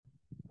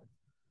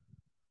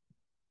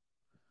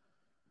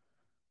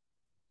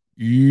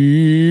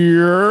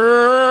Yeah.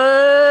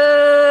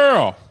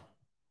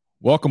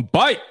 Welcome,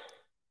 Bite,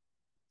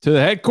 to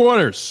the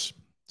headquarters.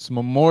 It's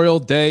Memorial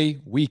Day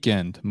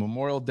weekend.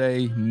 Memorial Day.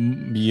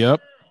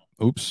 Yep.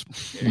 Oops.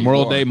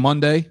 Memorial Day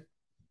Monday.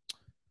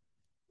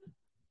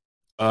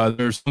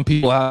 There's some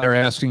people out there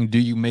asking, do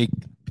you make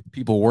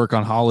people work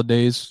on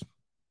holidays?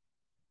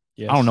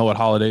 Yes. I don't know what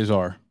holidays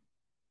are.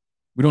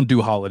 We don't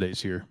do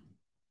holidays here.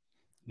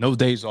 No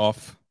days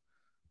off.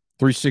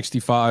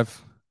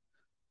 365.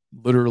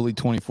 Literally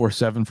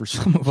 24/7 for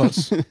some of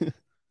us.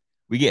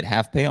 We get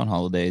half pay on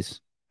holidays.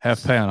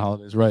 Half pay on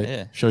holidays, right?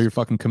 Yeah. Show your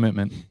fucking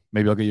commitment.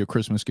 Maybe I'll get you a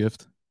Christmas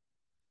gift.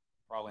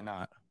 Probably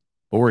not.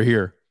 But we're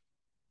here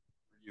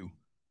for you.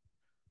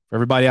 For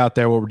everybody out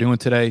there, what we're doing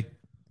today,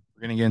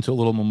 we're going to get into a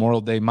little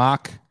Memorial Day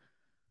mock.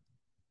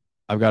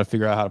 I've got to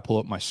figure out how to pull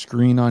up my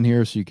screen on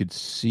here so you could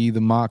see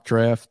the mock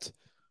draft.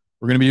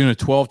 We're going to be doing a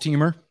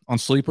 12-teamer on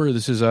Sleeper.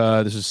 This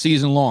is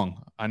season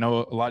long. I know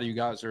a lot of you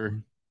guys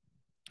are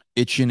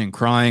itching and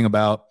crying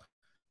about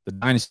the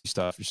Dynasty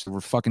stuff.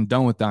 We're fucking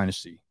done with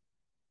Dynasty.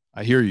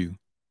 I hear you.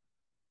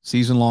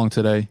 Season long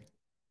today.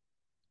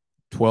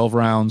 12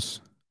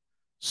 rounds.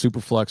 Super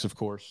flex, of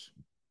course.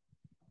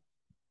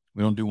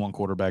 We don't do one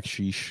quarterback.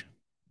 Sheesh.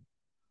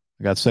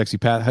 I got sexy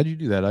Pat. How'd you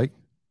do that, Ike?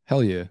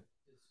 Hell yeah.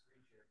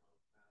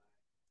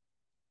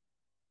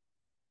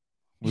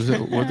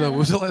 What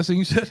was the last thing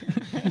you said?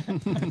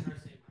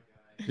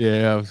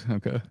 Yeah,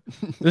 okay.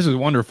 This is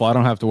wonderful. I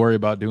don't have to worry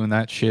about doing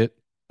that shit.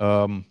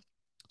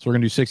 So we're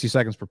going to do 60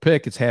 seconds per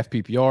pick. It's half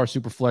PPR,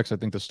 super flex. I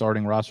think the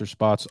starting roster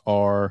spots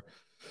are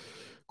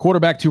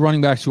quarterback, 2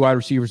 running backs, 2 wide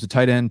receivers, a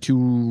tight end,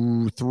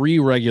 3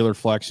 regular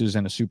flexes,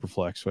 and a super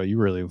flex. So you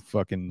really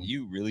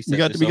we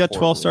got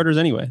 12 starters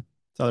anyway.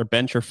 It's either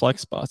bench or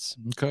flex spots.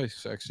 Okay,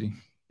 sexy.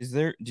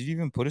 Did you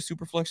even put a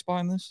super flex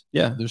spot in this?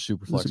 Yeah, there's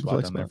super flex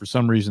spot on there. For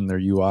some reason, their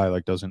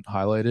UI doesn't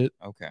highlight it.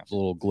 Okay, it's a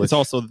little glitch. It's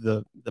also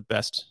the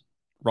best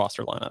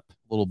roster lineup.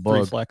 Little bug.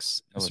 3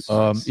 flex.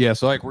 Yeah,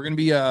 so we're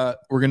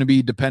gonna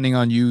be depending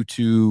on you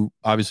to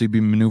obviously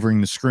be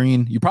maneuvering the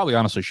screen. You probably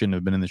honestly shouldn't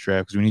have been in this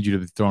draft because we need you to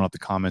be throwing up the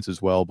comments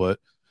as well. But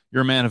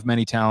you're a man of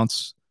many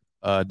talents.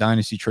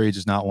 Dynasty trades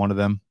is not one of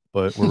them.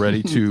 But we're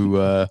ready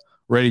to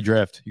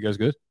draft. You guys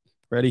good?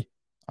 Ready?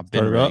 I've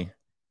been ready.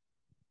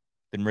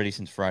 Been ready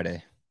since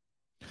Friday.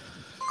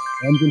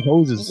 Engine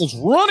hoses. Let's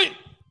run it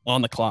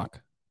on the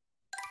clock.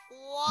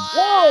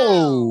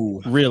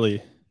 Whoa!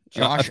 Really?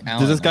 Josh Allen.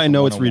 Does this guy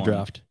know it's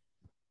redraft?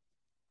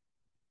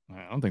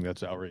 I don't think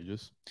that's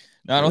outrageous.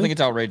 No, I don't think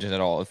it's outrageous at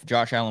all. If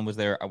Josh Allen was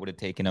there, I would have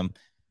taken him.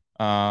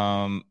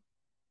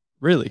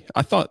 Really?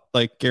 I thought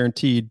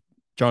guaranteed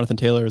Jonathan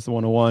Taylor is the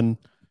 101.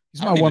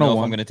 He's my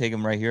 101. I'm going to take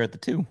him right here at the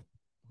 2. Who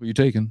are you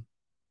taking?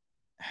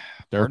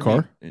 Derek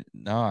Carr?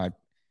 No,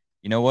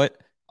 you know what?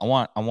 I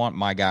want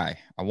my guy.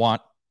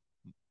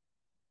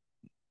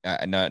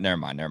 No, never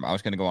mind. I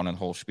was going to go on a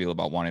whole spiel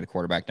about wanting the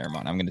quarterback. Never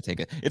mind. I'm going to take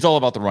it. It's all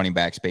about the running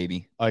backs,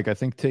 baby. I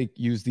think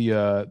use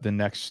the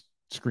next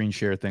screen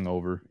share thing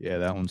over. Yeah,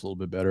 that one's a little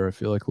bit better. I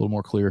feel like a little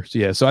more clear. So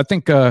yeah, I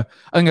think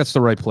that's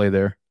the right play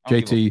there. I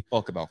don't JT. give a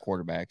fuck about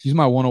quarterbacks. He's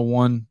my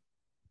 101.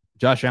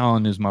 Josh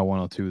Allen is my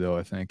 102 though.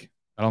 I think.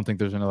 I don't think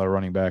there's another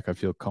running back I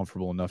feel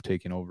comfortable enough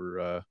taking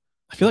over.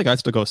 I feel like I'd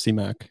still go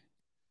C-Mac,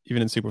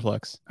 even in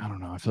Superflex. I don't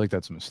know. I feel like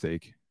that's a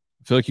mistake.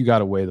 I feel like you got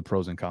to weigh the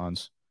pros and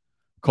cons.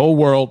 Cold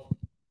world.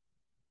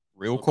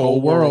 Real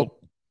cold world.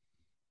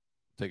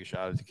 Take a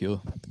shot at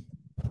tequila.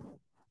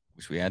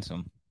 Wish we had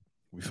some.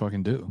 We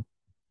fucking do.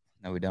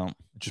 No, we don't.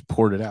 Just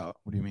poured it out.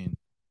 What do you mean?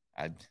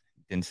 I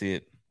didn't see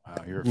it.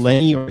 Wow, you're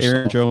Lenny or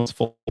Aaron Jones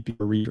full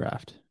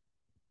redraft.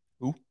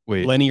 Who?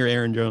 Wait. Lenny or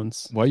Aaron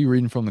Jones. Why are you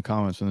reading from the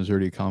comments when there's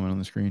already a comment on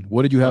the screen?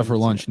 What did you have for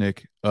lunch,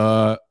 Nick?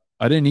 I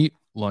didn't eat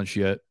lunch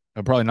yet.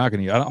 I'm probably not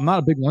going to eat. I'm not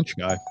a big lunch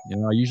guy.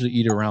 I usually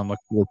eat around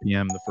 4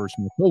 p.m. the first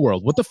meal. Full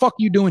world. What the fuck are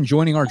you doing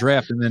joining our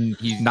draft and then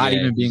he's not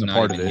even being a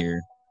part of it?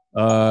 Here.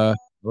 Kind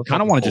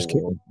of want to just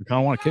kick him. I kind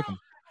of want to kick him.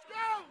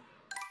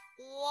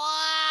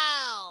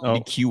 Wow. Oh.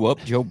 Queue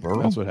up Joe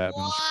Burrow. That's what happens.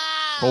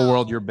 Wow. Whole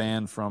world, you're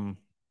banned from.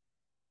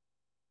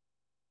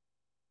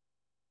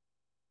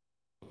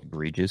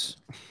 Egregious.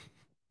 I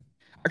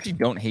actually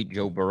don't hate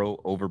Joe Burrow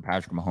over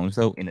Patrick Mahomes,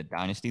 though, in a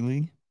dynasty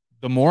league.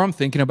 The more I'm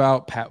thinking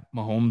about Pat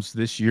Mahomes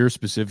this year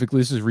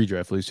specifically, this is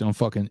redraft league, so don't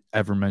fucking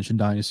ever mention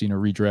dynasty in a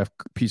redraft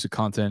piece of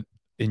content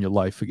in your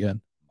life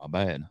again. My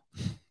bad.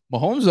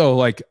 Mahomes,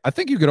 though, I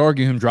think you could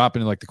argue him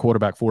dropping the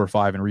quarterback 4 or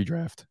 5 in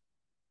redraft.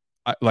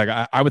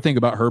 I would think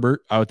about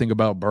Herbert. I would think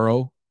about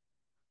Burrow.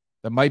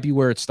 That might be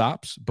where it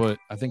stops, but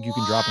I think you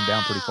can drop him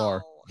down pretty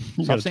far.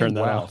 You got to turn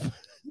that off.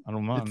 I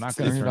don't know. I'm not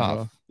going to turn it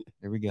off.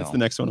 There we go. That's the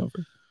next one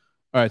over.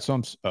 All right, so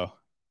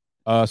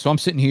I'm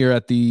sitting here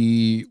at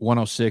the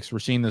 106. We're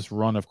seeing this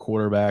run of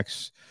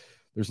quarterbacks.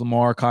 There's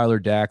Lamar,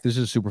 Kyler, Dak. This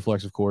is super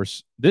flex, of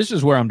course. This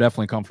is where I'm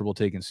definitely comfortable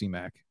taking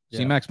C-Mac. Yeah,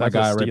 C-Mac's my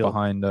guy right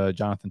behind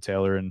Jonathan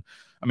Taylor. And,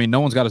 I mean, no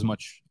one's got as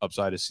much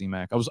upside as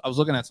C-Mac. I was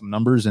looking at some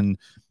numbers, and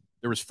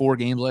there was 4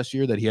 games last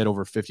year that he had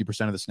over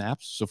 50% of the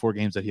snaps. So 4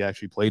 games that he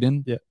actually played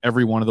in. Yeah.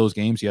 Every one of those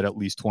games, he had at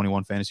least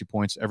 21 fantasy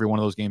points. Every one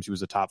of those games, he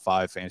was a top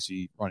 5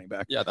 fantasy running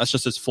back. Yeah, that's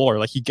just his floor.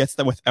 Like, he gets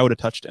that without a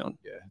touchdown.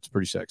 Yeah, it's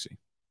pretty sexy.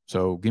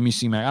 So give me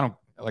C-Mac.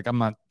 I'm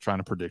not trying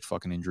to predict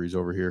fucking injuries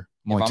over here.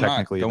 I'm only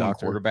technically not going a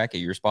doctor. Quarterback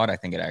at your spot, I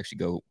think I'd actually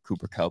go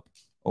Cooper Kupp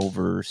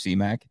over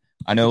C-Mac.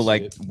 I know,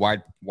 like,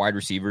 wide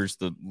receivers,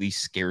 the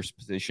least scarce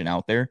position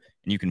out there,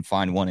 and you can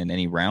find one in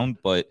any round.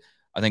 But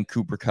I think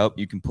Cooper Kupp,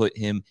 you can put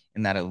him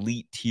in that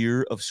elite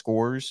tier of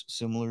scores,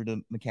 similar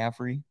to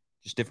McCaffrey,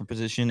 just different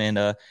position,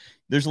 and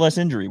there's less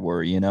injury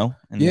worry, And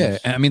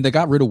I mean, they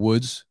got rid of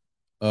Woods.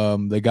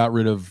 They got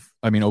rid of.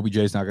 I mean, OBJ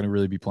is not going to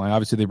really be playing.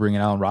 Obviously, they bring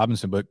in Allen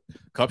Robinson, but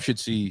Kupp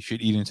should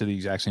eat into the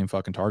exact same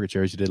fucking target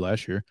share as he did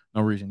last year.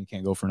 No reason he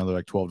can't go for another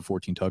like 12 to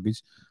 14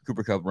 tuggies.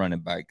 Cooper Kupp running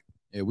bike.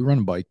 Yeah, we run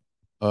a bike.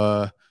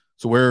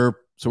 So where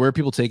are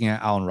people taking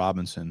Allen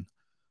Robinson?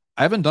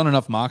 I haven't done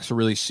enough mocks to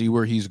really see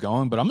where he's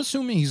going, but I'm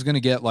assuming he's going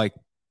to get like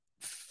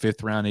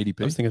 5th round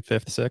ADP. I was thinking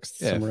 5th, 6th,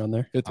 somewhere around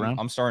there. 5th round.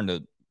 I'm starting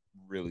to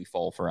really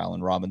fall for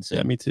Allen Robinson.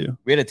 Yeah, me too.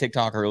 We had a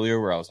TikTok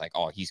earlier where I was like,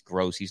 "Oh, he's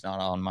gross. He's not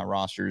on my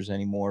rosters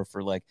anymore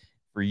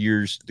for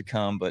years to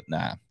come." But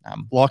nah,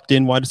 I'm locked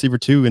in wide receiver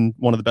 2 in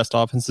one of the best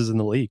offenses in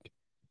the league.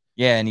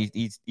 Yeah, and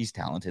he's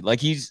talented. Like,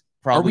 he's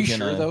probably. Are we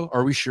sure though?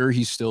 Are we sure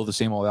he's still the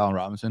same old Allen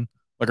Robinson?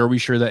 Like, are we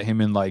sure that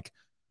him and like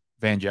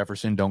Van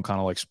Jefferson don't kind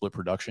of like split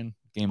production,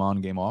 game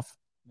on, game off?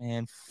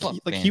 Man,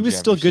 he was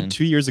still good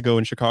 2 years ago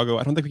in Chicago.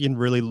 I don't think we can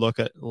really look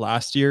at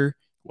last year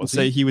and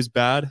say he was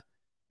bad,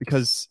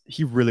 because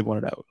he really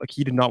wanted out. Like,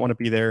 he did not want to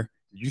be there.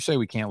 Did you say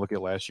we can't look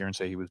at last year and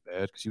say he was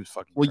bad? Because he was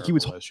fucking he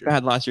was last year.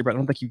 Bad last year, but I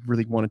don't think he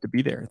really wanted to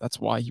be there. That's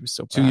why he was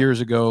so bad. 2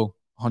 years ago,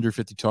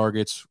 150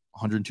 targets,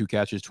 102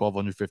 catches,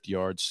 1,250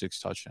 yards, 6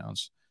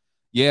 touchdowns.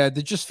 Yeah,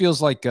 it just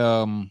feels like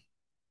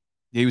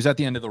he was at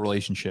the end of the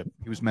relationship.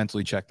 He was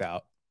mentally checked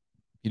out.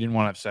 He didn't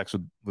want to have sex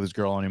with his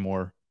girl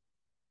anymore.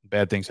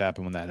 Bad things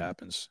happen when that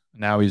happens.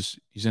 Now he's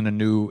in a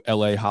new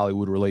LA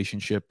Hollywood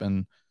relationship,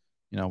 and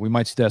we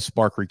might see that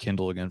spark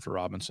rekindle again for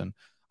Robinson.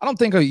 I don't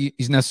think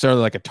he's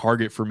necessarily like a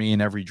target for me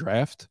in every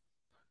draft,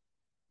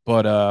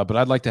 but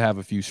I'd like to have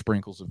a few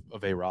sprinkles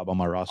of A-Rob on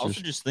my roster.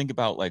 Also, just think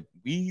about, like,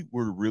 we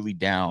were really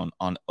down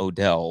on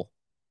Odell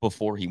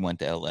before he went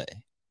to LA.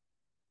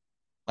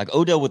 Like,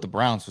 Odell with the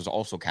Browns was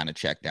also kind of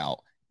checked out,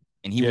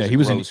 and he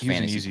was an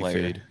easy player.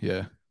 Fade.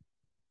 Yeah.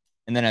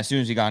 And then as soon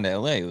as he got into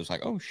LA, it was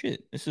like, oh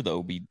shit, this is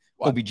the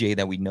OBJ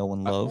that we know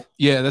and love.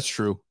 Yeah, that's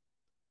true.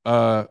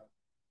 I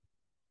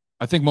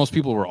think most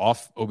people were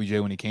off OBJ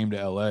when he came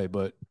to LA,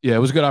 but yeah, it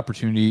was a good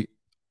opportunity.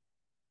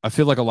 I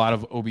feel like a lot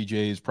of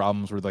OBJ's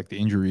problems were like the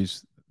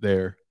injuries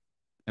there,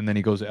 and then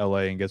he goes to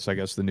LA and gets, I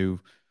guess, the new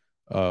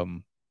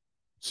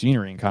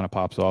scenery and kind of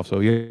pops off. So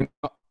yeah,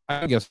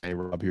 I guess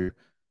Rob here.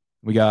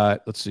 We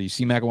got, let's see,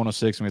 C-Mac at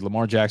 106, and we had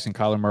Lamar Jackson,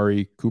 Kyler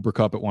Murray, Cooper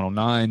Kupp at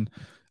 109,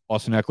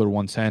 Austin Eckler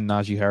 110,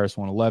 Najee Harris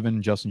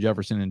 111, Justin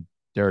Jefferson and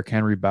Derrick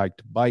Henry back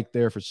to bike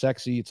there for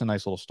sexy. It's a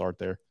nice little start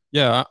there.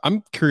 Yeah,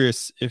 I'm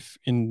curious if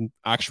in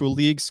actual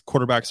leagues,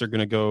 quarterbacks are going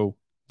to go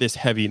this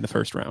heavy in the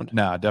first round.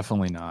 Nah,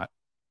 definitely not.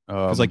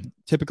 Because like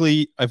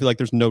typically, I feel like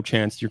there's no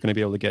chance you're going to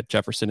be able to get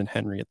Jefferson and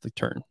Henry at the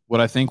turn.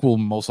 What I think will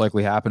most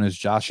likely happen is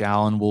Josh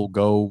Allen will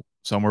go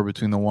somewhere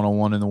between the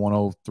 101 and the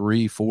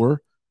 103,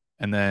 4.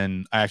 And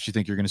then I actually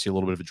think you're going to see a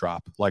little bit of a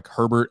drop. Like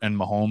Herbert and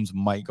Mahomes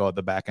might go at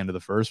the back end of the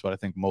first, but I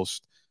think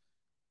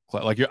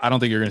I don't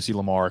think you're going to see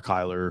Lamar,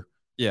 Kyler,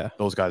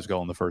 those guys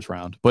go in the first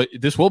round. But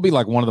this will be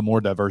like one of the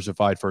more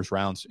diversified first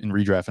rounds in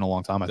redraft in a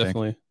long time, I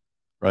think.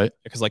 Right?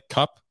 Because like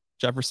Kupp,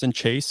 Jefferson,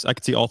 Chase, I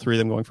could see all 3 of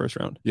them going first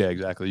round. Yeah,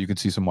 exactly. You could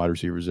see some wide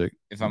receivers that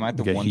if I'm at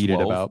the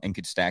 112 and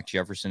could stack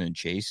Jefferson and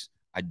Chase,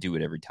 I'd do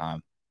it every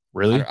time.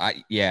 Really?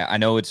 I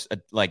know it's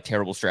a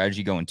terrible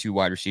strategy going 2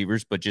 wide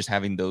receivers, but just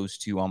having those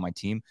 2 on my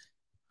team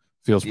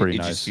feels pretty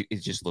nice.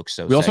 It just looks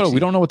so. We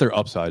don't know what their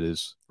upside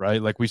is,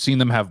 right? Like we've seen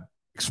them have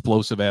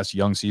explosive ass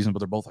young season, but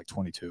they're both like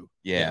 22.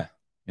 Yeah.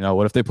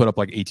 What if they put up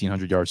like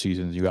 1,800 yard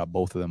seasons? You got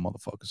both of them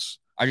motherfuckers.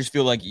 I just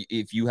feel like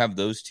if you have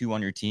those 2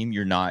 on your team,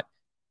 you're not.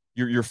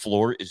 Your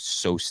floor is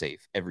so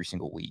safe every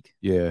single week.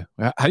 Yeah.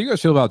 How do you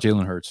guys feel about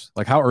Jalen Hurts?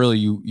 Like, how early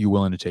you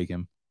willing to take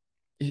him?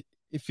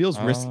 It feels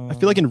risky. I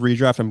feel like in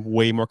redraft, I'm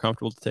way more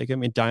comfortable to take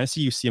him. In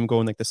Dynasty, you see him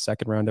going like the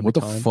second round every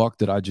time. What the fuck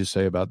did I just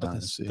say about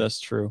Dynasty? That's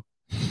true.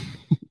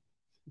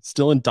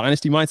 Still in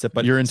Dynasty mindset,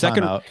 but you're in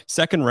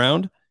second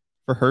round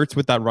for Hurts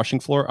with that rushing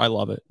floor. I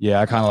love it.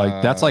 Yeah, I kind of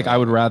like that's like I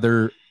would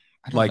rather.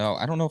 I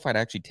don't know if I'd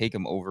actually take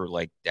him over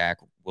like Dak,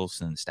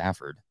 Wilson, and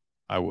Stafford.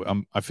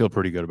 I feel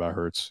pretty good about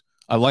Hurts.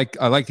 I like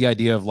the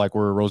idea of like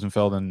where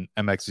Rosenfeld and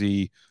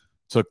MXZ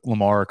took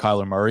Lamar,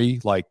 Kyler Murray,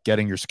 like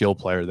getting your skill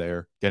player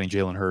there, getting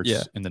Jalen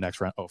Hurts in the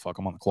next round. Oh fuck,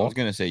 I'm on the clock. I was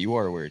gonna say you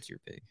are aware it's your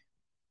pick.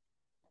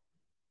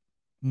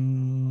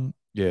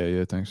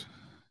 Yeah, thanks.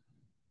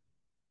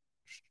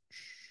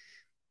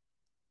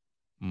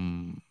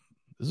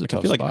 This is a tough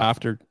I feel spot. like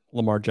after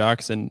Lamar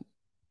Jackson,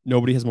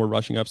 nobody has more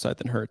rushing upside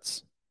than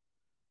Hurts.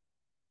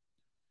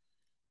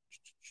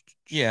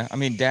 Yeah, I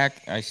mean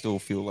Dak, I still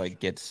feel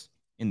like gets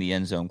in the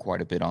end zone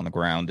quite a bit on the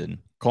ground, and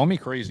call me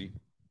crazy.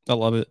 I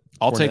love it.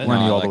 I'll take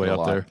Lenny all the way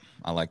up there.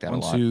 I like that a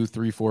lot. 1, 2,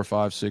 3, 4,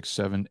 5, 6,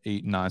 7,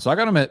 8, 9. So I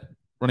got him at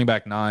running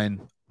back 9.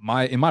 In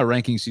my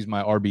rankings, he's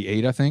my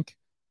RB8, I think.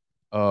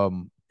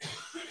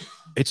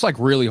 It's like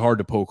really hard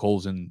to poke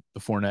holes in the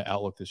Fournette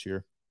outlook this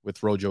year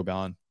with Rojo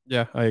gone.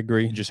 Yeah, I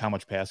agree. And just how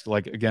much pass.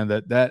 Like, again,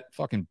 that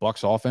fucking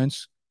Bucs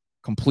offense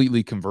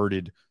completely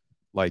converted.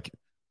 Like,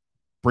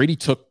 Brady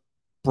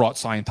brought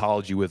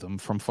Scientology with him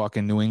from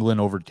fucking New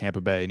England over to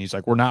Tampa Bay. And he's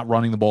like, we're not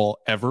running the ball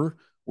ever.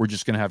 We're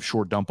just going to have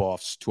short dump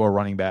offs to our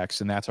running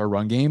backs. And that's our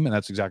run game. And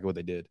that's exactly what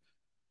they did.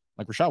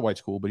 Like, Rachaad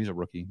White's cool, but he's a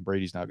rookie.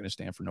 Brady's not going to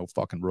stand for no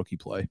fucking rookie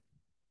play.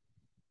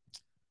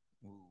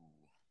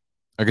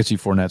 I could see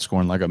Fournette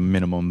scoring like a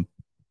minimum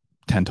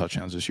 10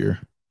 touchdowns this year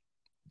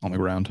on the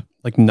ground.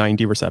 Like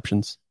 90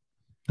 receptions.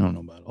 I don't know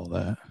about all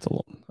that. It's a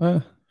lot.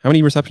 How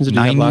many receptions did he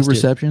have last 90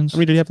 receptions? Year? How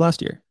many did he have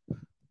last year?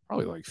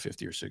 Probably like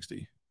 50 or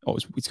 60. Oh,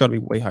 it's got to be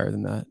way higher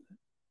than that.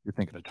 You're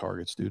thinking of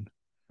targets, dude.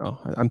 Oh,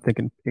 I'm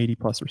thinking 80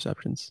 plus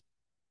receptions.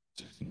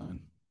 69.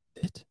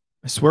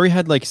 I swear he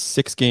had like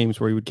 6 games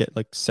where he would get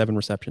like 7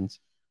 receptions.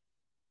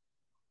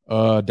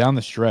 Down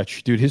the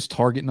stretch, dude, his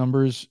target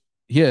numbers,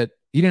 he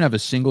didn't have a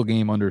single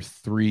game under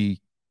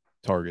 3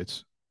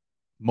 targets.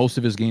 Most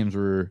of his games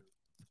were,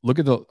 so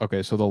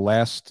the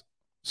last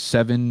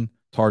 7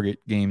 target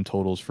game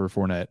totals for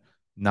Fournette,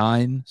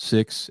 9,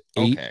 6,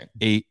 8,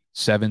 8,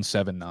 7,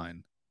 7,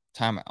 9.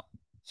 Timeout.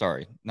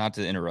 Sorry, not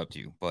to interrupt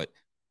you, but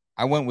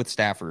I went with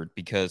Stafford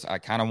because I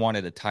kind of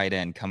wanted a tight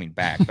end coming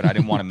back, but I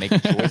didn't want to make a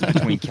choice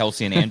between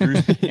Kelce and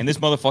Andrews, and this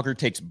motherfucker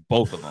takes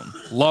both of them.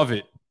 Love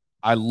it.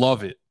 I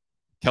love it.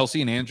 Kelce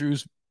and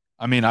Andrews,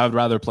 I mean, I would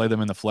rather play them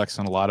in the flex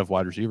than a lot of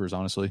wide receivers,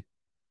 honestly.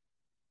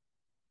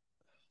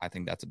 I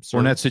think that's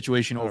absurd. Fournette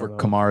situation over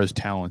Kamara's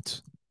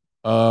talent.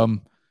 I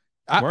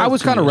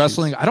was kind of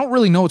wrestling. I don't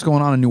really know what's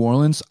going on in New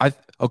Orleans.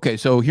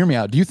 So hear me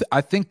out.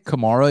 I think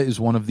Kamara is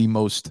one of the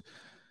most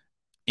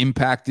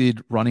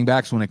impacted running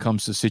backs when it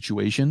comes to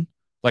situation.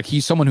 Like,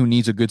 he's someone who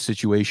needs a good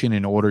situation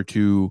in order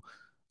to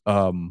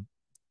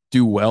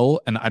do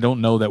well. And I don't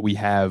know what we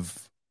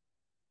have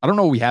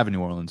in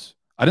New Orleans.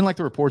 I didn't like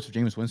the reports of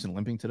Jameis Winston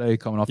limping today,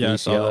 coming off the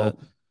ACL.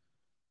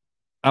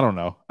 I don't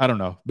know.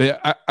 But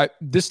I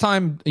this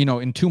time,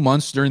 in 2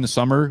 months during the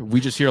summer,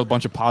 we just hear a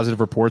bunch of positive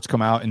reports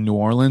come out in New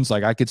Orleans.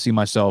 Like, I could see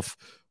myself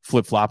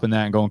flip-flopping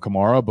that and going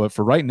Kamara. But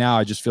for right now,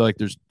 I just feel like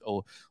there's a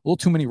little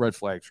too many red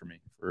flags for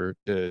me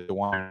to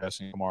want to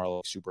invest in Kamara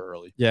like super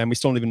early. Yeah, and we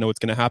still don't even know what's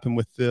going to happen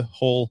with the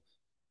whole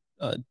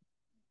when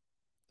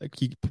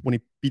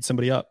he beats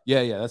somebody up.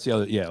 Yeah, that's the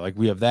other. Yeah, like,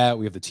 we have that.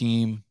 We have the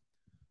team.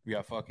 We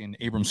got fucking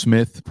Abram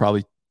Smith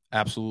probably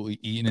absolutely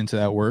eating into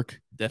that work.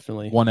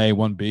 Definitely. 1A,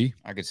 1B.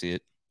 I could see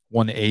it.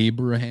 1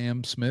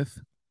 Abraham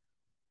Smith.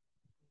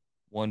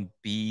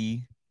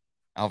 1B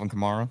Alvin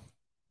Kamara.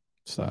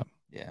 Stop.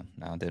 Yeah,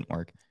 no, it didn't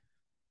work.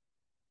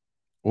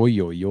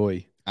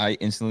 Oy. I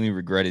instantly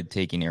regretted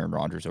taking Aaron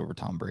Rodgers over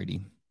Tom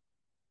Brady.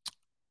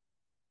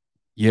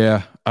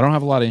 Yeah, I don't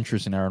have a lot of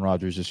interest in Aaron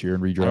Rodgers this year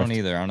in redraft. I don't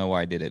either. I don't know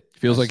why I did it.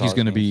 Feels like he's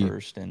going to be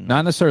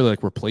not necessarily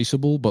like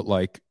replaceable, but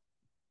like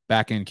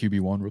back end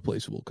QB1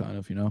 replaceable kind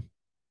of,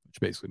 which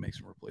basically makes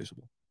him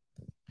replaceable.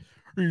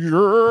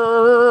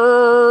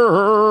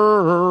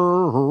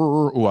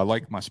 Oh, I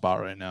like my spot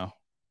right now.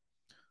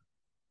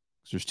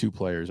 There's 2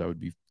 players I would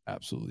be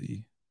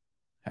absolutely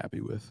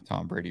happy with.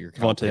 Tom Brady or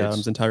Devontae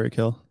Adams and Tyreek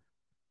Hill.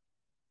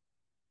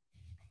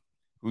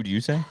 Who do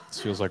you say? This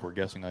feels like we're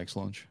guessing Ike's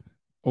lunch.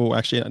 Oh,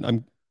 actually, I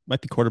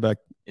might be quarterback.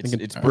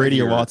 It's Brady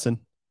or Watson.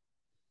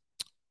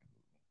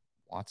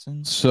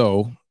 Watson?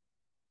 So,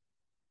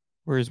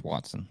 where is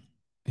Watson?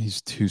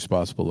 He's 2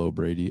 spots below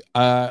Brady.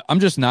 I'm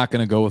just not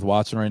going to go with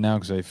Watson right now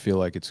because I feel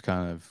like it's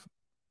kind of,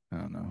 I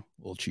don't know,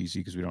 a little cheesy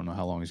because we don't know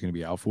how long he's going to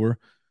be out for.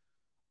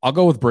 I'll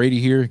go with Brady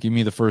here. Give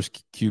me the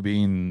first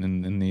QB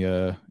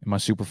in my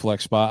super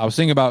flex spot. I was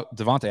thinking about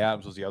Devontae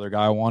Adams was the other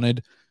guy I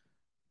wanted,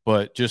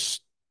 but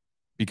just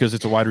because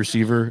it's a wide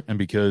receiver and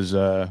because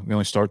we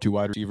only start 2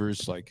 wide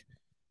receivers, like,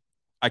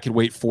 I could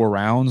wait 4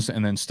 rounds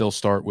and then still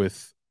start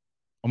with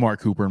Amari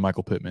Cooper and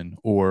Michael Pittman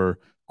or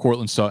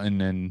Cortland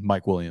Sutton and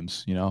Mike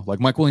Williams, like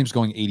Mike Williams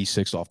going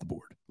 86 off the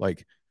board.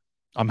 Like,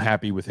 I'm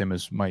happy with him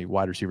as my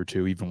wide receiver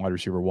 2, even wide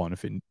receiver 1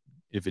 if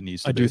it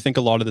needs to I do think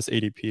a lot of this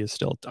ADP is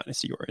still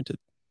dynasty oriented.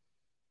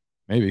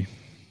 Maybe.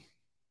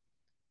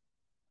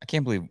 I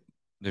can't believe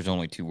there's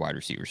only 2 wide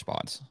receiver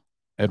spots.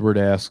 Edward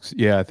asks,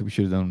 yeah, I think we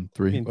should have done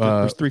 3.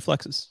 There's 3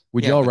 flexes.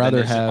 Would y'all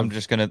rather have? I'm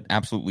just gonna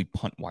absolutely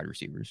punt wide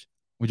receivers.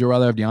 Would you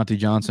rather have Deontay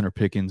Johnson or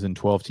Pickens in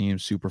 12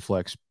 teams super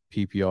flex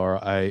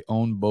PPR? I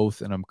own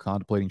both and I'm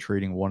contemplating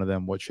trading one of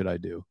them. What should I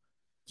do?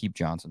 Keep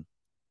Johnson.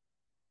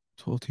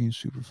 12 teams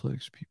super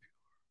flex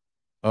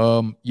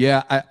PPR.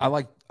 Yeah, I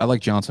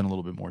like Johnson a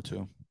little bit more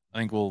too. I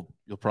think you'll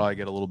probably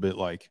get a little bit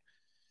like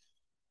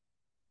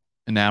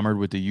enamored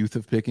with the youth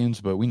of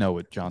Pickens, but we know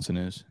what Johnson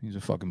is. He's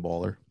a fucking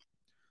baller.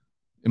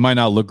 It might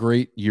not look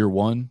great year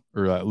 1,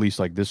 or at least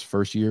like this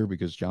first year,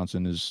 because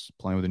Johnson is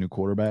playing with a new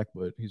quarterback,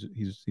 but he's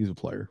a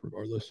player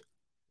regardless.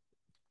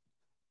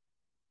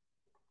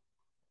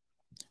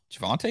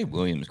 Javonte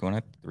Williams going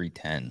at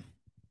 310.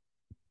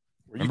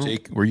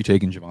 Where you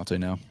taking Javonte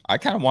now? I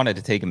kind of wanted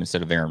to take him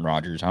instead of Aaron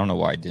Rodgers. I don't know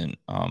why I didn't.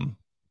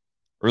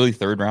 Early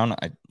third round,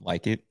 I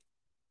like it.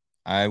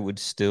 I would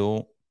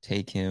still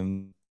take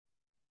him.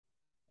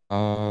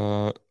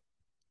 Yeah,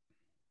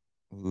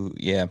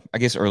 I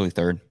guess early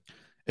third.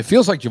 It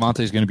feels like Javonte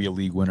is going to be a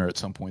league winner at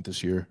some point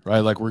this year, right?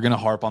 Like we're going to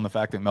harp on the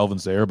fact that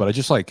Melvin's there, but I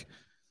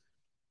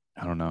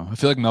don't know. I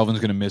feel like Melvin's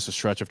going to miss a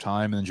stretch of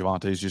time, and then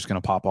Javonte is just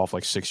going to pop off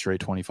like 6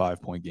 straight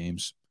 25-point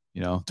games,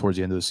 towards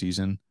the end of the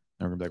season.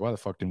 And we're going to be like, why the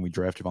fuck didn't we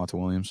draft Javonte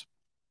Williams?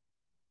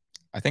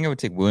 I think I would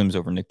take Williams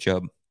over Nick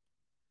Chubb.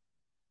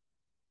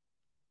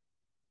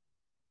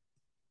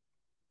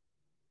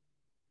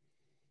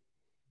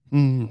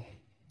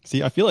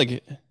 See, I feel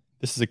like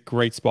this is a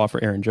great spot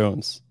for Aaron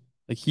Jones.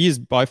 Like he is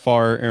by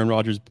far Aaron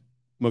Rodgers'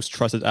 most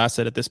trusted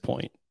asset at this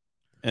point.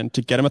 And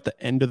to get him at the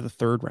end of the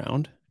third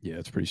round. Yeah,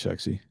 it's pretty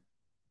sexy.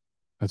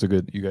 That's a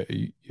good,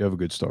 you have a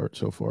good start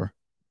so far.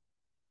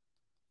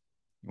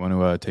 You want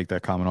to take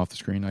that comment off the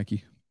screen,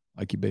 Nike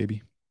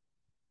baby?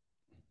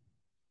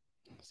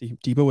 See,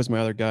 Debo was my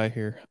other guy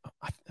here.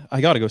 I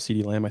got to go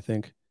CeeDee Lamb, I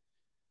think.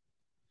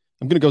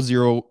 I'm going to go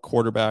 0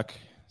 quarterback.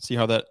 See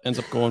how that ends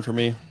up going for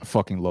me. I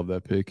fucking love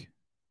that pick.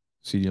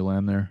 CeeDee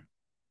Lamb there.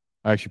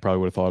 I actually probably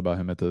would have thought about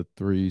him at the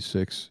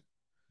 3-6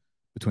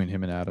 between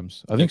him and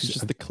Adams. I think he's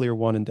just the clear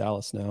one in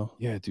Dallas now.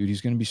 Yeah, dude,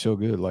 he's going to be so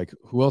good. Like,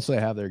 who else do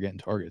they have there getting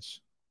targets?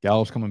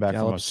 Gallup's coming back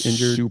from a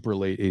injured, super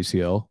late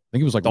ACL. I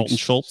think it was like Dalton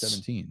Schultz.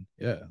 17.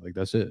 Yeah, like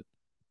that's it.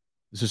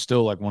 This is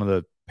still like one of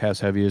the pass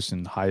heaviest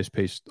and highest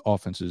paced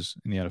offenses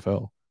in the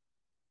NFL.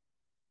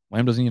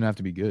 Lamb doesn't even have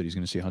to be good. He's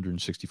going to see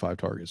 165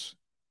 targets.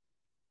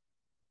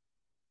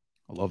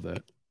 I love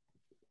that.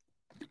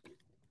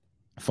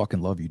 I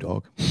fucking love you,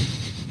 dog.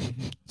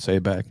 Say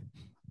it back.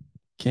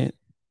 Can't.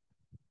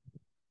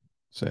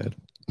 Sad.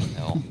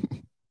 No.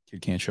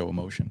 Kid can't show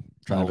emotion.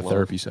 Trying to have a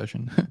therapy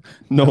session.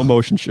 No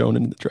emotion shown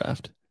in the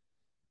draft.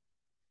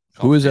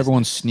 Who is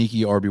everyone's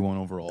sneaky RB1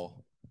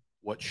 overall?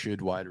 What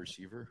should wide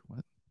receiver?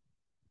 What?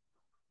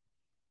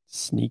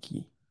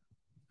 Sneaky.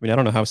 I mean, I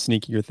don't know how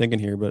sneaky you're thinking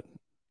here, but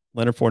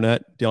Leonard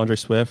Fournette, DeAndre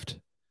Swift.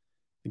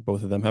 I think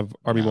both of them have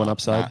RB1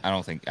 upside. I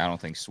don't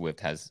think Swift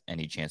has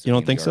any chance. You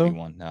don't think so?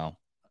 RB1? No.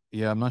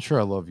 Yeah, I'm not sure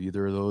I love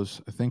either of those.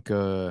 I think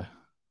let's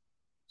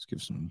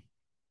give some.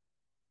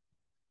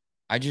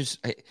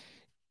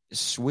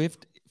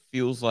 Swift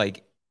feels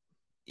like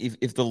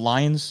if the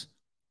Lions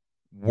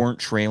weren't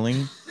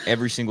trailing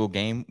every single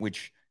game,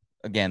 which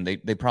again they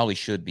probably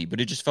should be,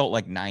 but it just felt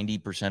like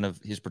 90% of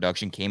his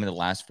production came in the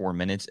last 4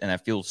 minutes, and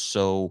that feels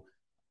so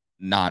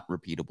not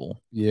repeatable.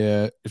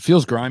 Yeah, it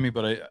feels grimy,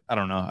 but I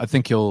don't know. I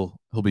think he'll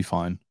be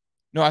fine.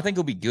 No, I think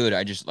he'll be good.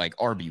 I just like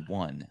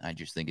RB1. I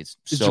just think it's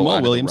is so Jamal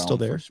Williams still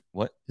there?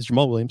 What is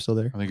Jamal Williams still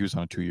there? I think he was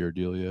on a 2-year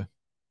deal. Yeah,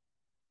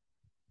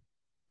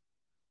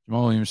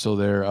 Jamal Williams still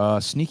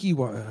there. Sneaky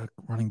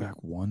running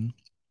back 1.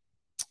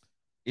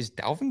 Is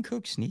Dalvin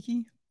Cook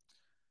sneaky?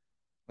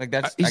 Like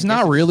that's he's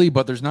not really,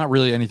 but there's not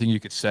really anything you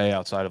could say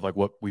outside of like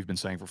what we've been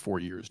saying for 4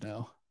 years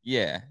now.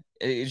 Yeah,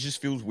 it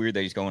just feels weird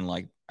that he's going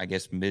like I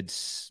guess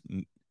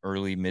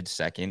early mid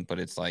second, but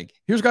it's like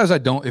here's guys I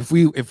don't. If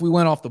we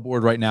went off the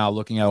board right now,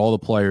 looking at all the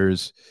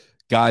players,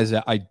 guys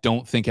that I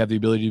don't think have the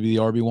ability to be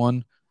the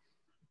RB1.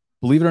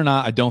 Believe it or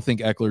not, I don't think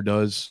Eckler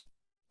does.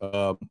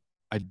 I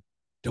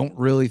don't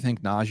really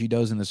think Najee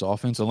does in this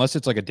offense, unless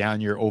it's like a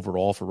down year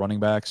overall for running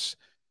backs.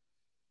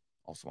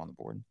 Also on the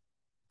board.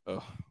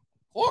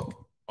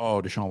 Look. Oh,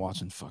 Deshaun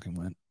Watson fucking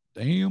went.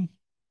 Damn.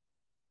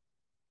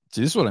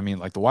 See, this is what I mean.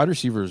 Like the wide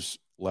receivers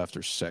left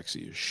are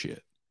sexy as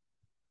shit.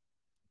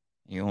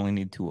 You only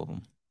need 2 of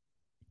them.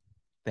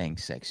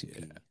 Thanks, sexy.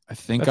 Yeah, I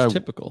think that's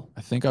typical.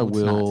 I think I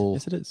will.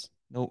 Yes, it is.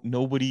 No,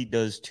 nobody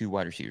does 2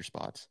 wide receiver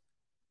spots.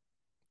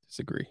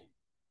 Disagree.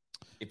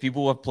 If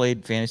people have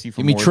played fantasy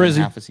for more than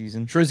half a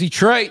season,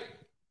 Trey.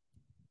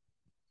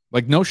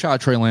 Like no shot.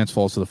 Trey Lance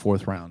falls to the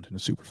 4th round in a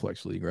super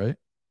flex league, right?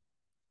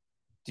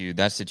 Dude,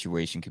 that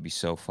situation could be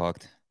so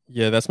fucked.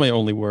 Yeah, that's my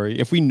only worry.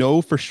 If we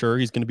know for sure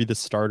he's going to be the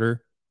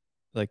starter,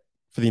 like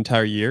for the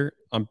entire year,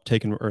 I'm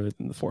taking earlier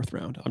than the 4th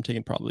round. I'm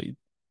taking probably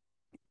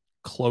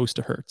close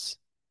to Hurts.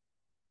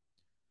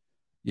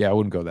 Yeah, I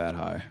wouldn't go that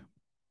high.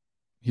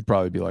 He'd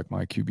probably be like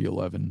my QB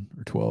 11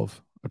 or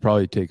 12. I'd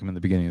probably take him in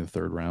the beginning of the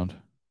 3rd round.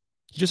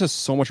 He just has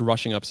so much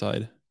rushing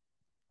upside.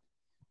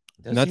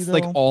 And that's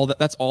like all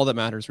that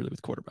matters really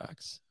with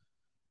quarterbacks.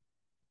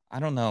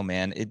 I don't know,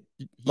 man.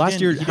 Last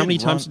year, how many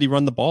times did he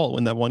run the ball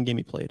in that one game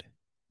he played?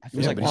 I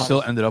feel like but he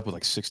still ended up with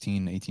like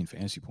 16, 18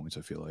 fantasy points.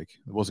 I feel like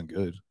it wasn't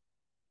good.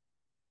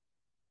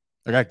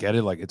 Like I get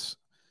it. Like it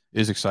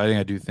is exciting.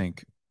 I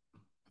think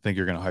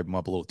you're going to hype him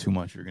up a little too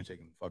much. You're going to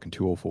take him fucking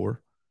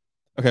 204.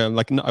 Okay.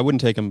 Like no, I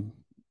wouldn't take him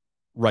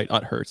right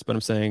at Hurts, but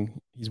I'm saying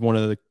he's one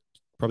of the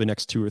probably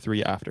next 2 or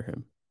 3 after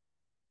him.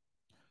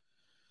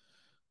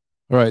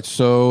 All right,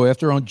 so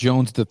after on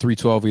Jones at the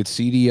 312, we had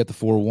CD at the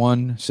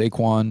 4-1,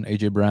 Saquon,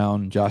 AJ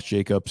Brown, Josh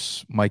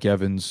Jacobs, Mike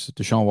Evans,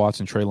 Deshaun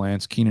Watson, Trey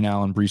Lance, Keenan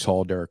Allen, Breece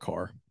Hall, Derek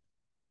Carr.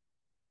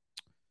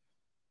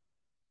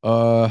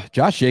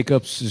 Josh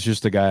Jacobs is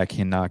just a guy I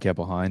cannot get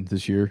behind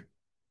this year.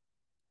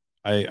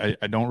 I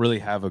don't really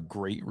have a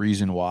great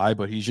reason why,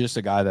 but he's just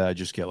a guy that I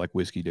just get like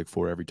whiskey dick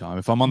for every time.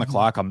 If I'm on the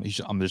clock, I'm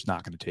just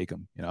not going to take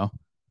him. You know?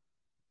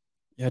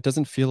 Yeah, it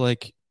doesn't feel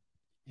like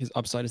his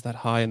upside is that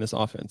high in this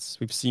offense.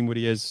 We've seen what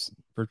he is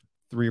for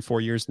 3 or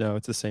 4 years now.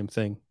 It's the same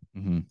thing.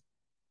 Mm-hmm.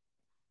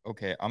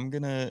 Okay, I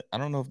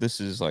don't know if this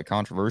is like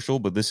controversial,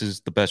 but this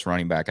is the best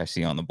running back I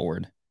see on the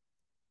board. I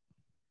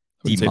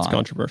would say it's D-Mon.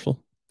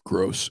 controversial.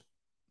 Gross.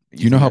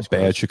 Do you know how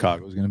bad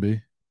Chicago is going to be?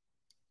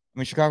 I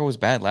mean, Chicago was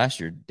bad last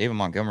year. David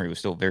Montgomery was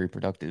still very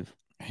productive.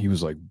 He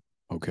was like,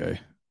 okay.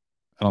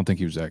 I don't think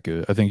he was that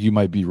good. I think you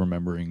might be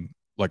remembering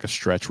like a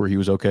stretch where he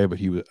was okay, but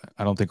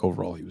I don't think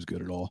overall he was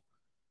good at all.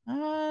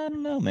 I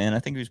don't know, man. I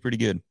think he was pretty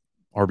good.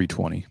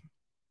 RB20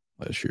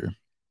 last year.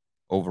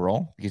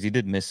 Overall, because he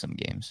did miss some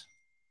games.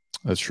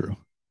 That's true.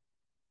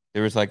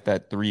 There was like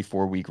that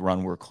 3-4 week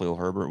run where Khalil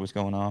Herbert was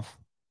going off.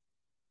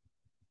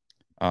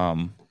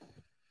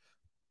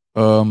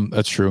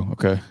 That's true.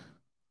 Okay.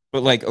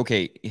 But like,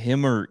 okay,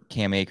 him or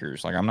Cam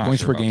Akers, like I'm not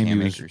points sure per game. Cam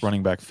He was Akers.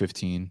 running back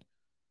 15.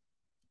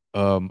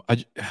 I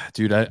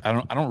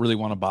don't really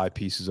want to buy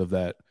pieces of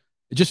that.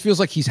 It just feels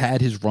like he's had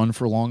his run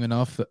for long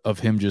enough of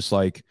him just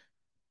like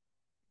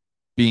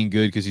being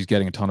good because he's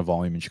getting a ton of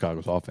volume in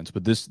Chicago's offense.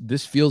 But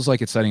this feels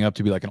like it's setting up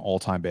to be like an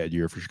all-time bad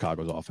year for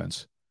Chicago's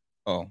offense.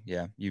 Oh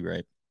yeah, you're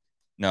right.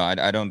 No,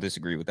 I don't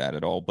disagree with that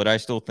at all. But I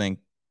still think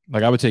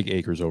like I would take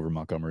Akers over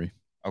Montgomery.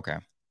 Okay,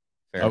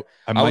 fair. I was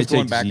might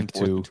going take back Zeke and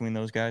forth too. between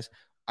those guys.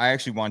 I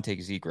actually want to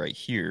take Zeke right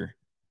here,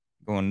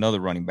 going another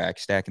running back,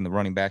 stacking the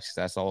running backs because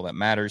that's all that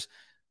matters.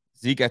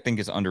 Zeke, I think,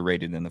 is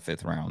underrated in the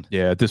 5th round.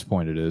 Yeah, at this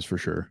point it is for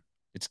sure.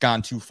 It's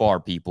gone too far,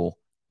 people.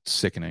 It's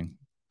sickening.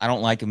 I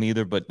don't like him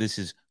either, but this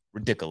is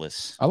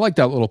ridiculous. I like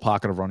that little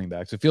pocket of running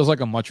backs. It feels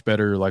like a much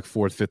better like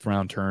 4th, 5th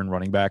round turn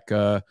running back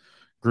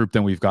group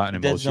than we've gotten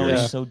in most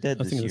years. So dead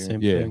this year.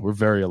 Yeah, we're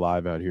very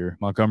alive out here.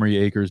 Montgomery,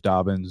 Akers,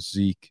 Dobbins,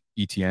 Zeke,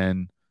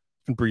 ETN,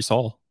 and Brees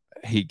Hall.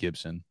 I hate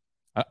Gibson.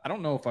 I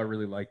don't know if I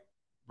really like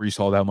Brees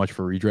Hall that much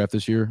for redraft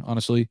this year,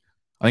 honestly.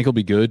 I think he'll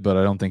be good, but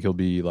I don't think he'll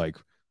be like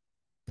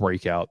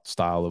breakout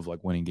style of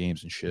like winning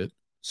games and shit.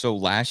 So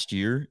last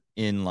year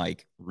in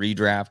like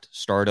redraft,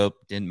 startup,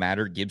 didn't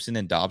matter. Gibson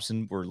and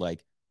Dobson were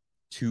like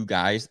 2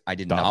 guys I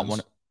did not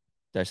want to.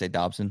 Did I say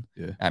Dobson?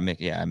 Yeah. I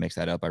mixed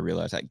that up. I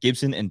realized that.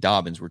 Gibson and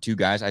Dobbins were 2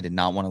 guys I did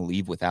not want to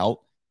leave without.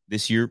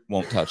 This year,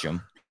 won't touch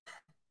them.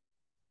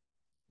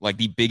 Like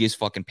the biggest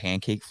fucking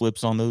pancake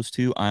flips on those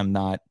 2. I don't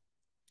like.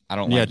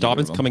 Yeah,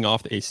 Dobbins coming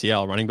off the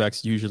ACL. Running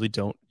backs usually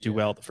don't do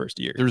well the first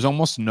year. There's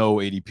almost no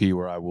ADP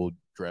where I will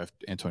draft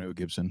Antonio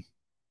Gibson.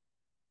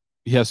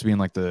 He has to be in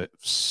like the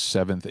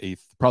 7th,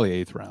 8th,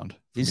 probably 8th round.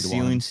 His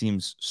ceiling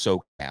seems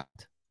so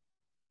capped.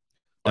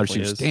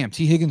 Damn,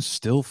 T. Higgins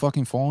still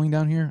fucking falling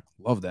down here.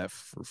 Love that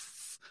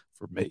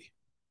for me.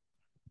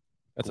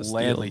 That's a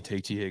gladly steal.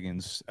 take T.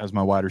 Higgins as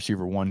my wide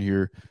receiver 1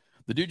 here.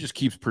 The dude just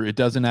keeps it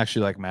doesn't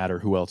actually like matter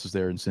who else is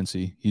there in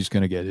Cincy. He's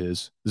going to get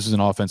his. This is an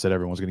offense that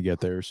everyone's going to get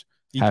theirs.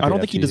 I don't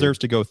think he deserves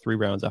to go 3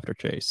 rounds after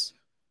Chase.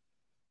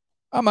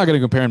 I'm not going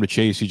to compare him to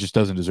Chase. He just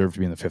doesn't deserve to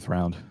be in the 5th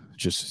round.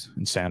 Just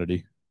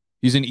insanity.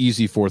 He's an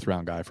easy 4th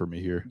round guy for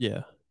me here.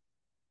 Yeah.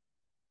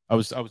 I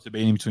was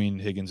debating between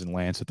Higgins and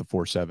Lance at the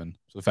 4-7.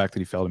 So the fact that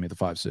he fell to me at the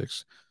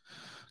 5-6.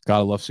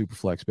 Gotta love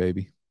Superflex,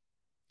 baby.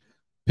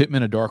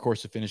 Pittman, a dark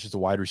horse to finish as a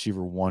wide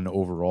receiver 1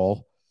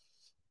 overall.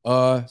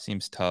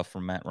 Seems tough for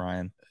Matt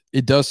Ryan.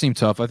 It does seem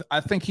tough.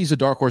 I think he's a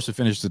dark horse to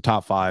finish as a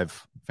top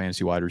 5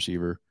 fantasy wide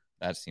receiver.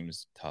 That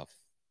seems tough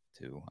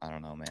too. I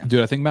don't know, man.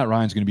 Dude, I think Matt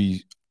Ryan's going to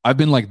be – I've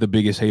been like the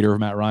biggest hater of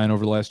Matt Ryan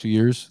over the last 2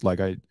 years. Like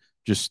I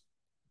just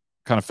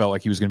kind of felt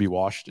like he was going to be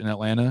washed in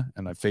Atlanta,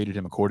 and I faded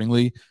him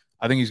accordingly.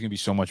 I think he's going to be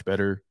so much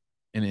better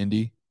in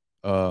Indy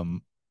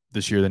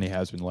this year than he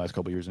has been the last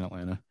couple of years in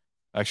Atlanta.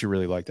 I actually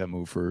really like that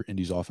move for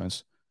Indy's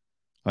offense.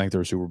 I think they're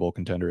a Super Bowl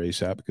contender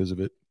ASAP because of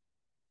it.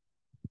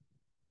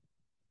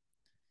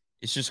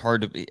 It's just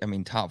hard to be. I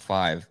mean, top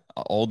 5.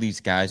 All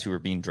these guys who are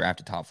being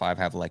drafted top 5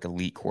 have like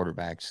elite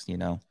quarterbacks, you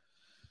know?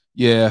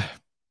 Yeah.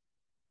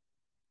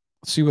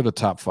 Let's see what a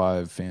top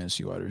 5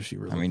 fantasy wide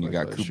receiver I mean, you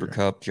got Cooper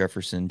Kupp,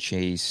 Jefferson,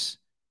 Chase,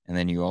 and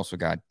then you also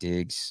got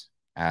Diggs,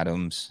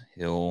 Adams,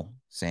 Hill,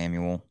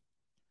 Samuel.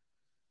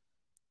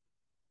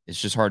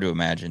 It's just hard to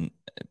imagine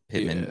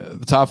Pittman. Yeah,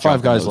 the top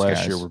 5 guys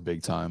last year were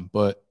big time,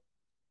 but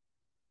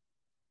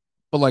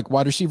like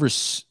wide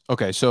receivers.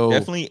 Okay, so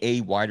definitely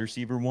a wide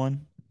receiver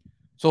 1.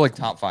 So like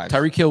top 5.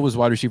 Tyreek Hill was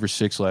wide receiver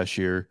 6 last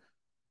year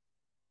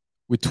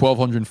with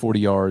 1,240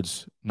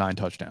 yards, 9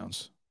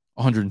 touchdowns,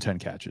 110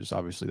 catches.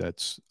 Obviously,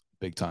 that's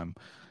big time.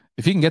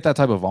 If he can get that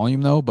type of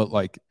volume, though, but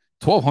like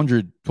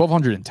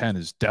 1,210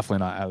 is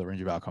definitely not out of the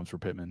range of outcomes for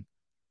Pittman.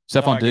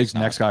 Stephon Diggs,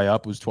 next guy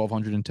up, was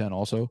 1,210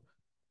 also. If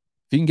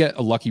he can get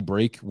a lucky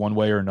break one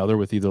way or another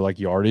with either like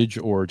yardage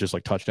or just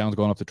like touchdowns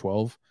going up to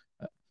 12,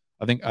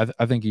 I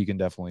think he can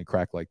definitely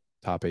crack like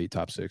top 8,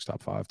 top 6,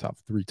 top 5, top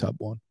 3, top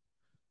 1.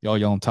 Y'all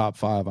yelling top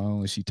 5. I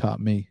only see top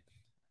me.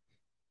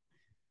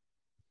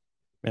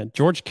 Man,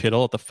 George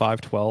Kittle at the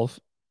 5-12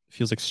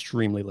 feels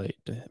extremely late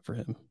for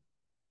him.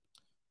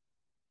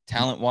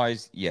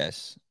 Talent-wise,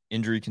 yes.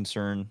 Injury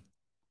concern,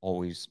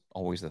 always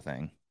the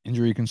thing.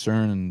 Injury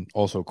concern and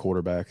also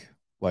quarterback.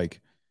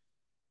 Like,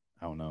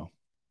 I don't know.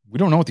 We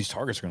don't know what these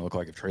targets are going to look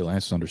like if Trey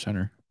Lance is under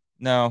center.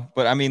 No,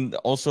 but I mean,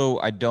 also,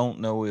 I don't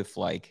know if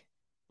like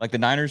the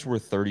Niners were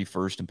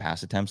 31st in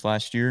pass attempts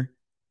last year,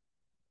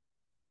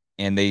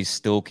 and they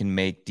still can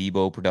make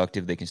Debo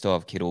productive. They can still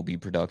have Kittle be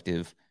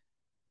productive.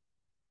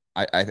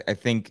 I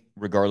think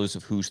regardless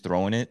of who's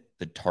throwing it,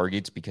 the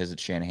targets, because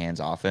it's Shanahan's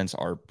offense,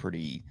 are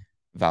pretty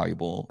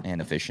valuable and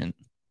efficient.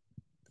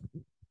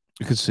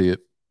 You could see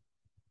it.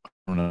 I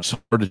don't know. It's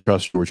hard to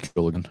trust George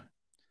Kittle again.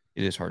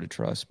 It is hard to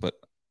trust, but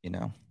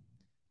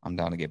I'm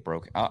down to get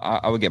broke.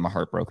 I would get my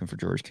heart broken for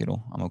George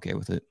Kittle. I'm okay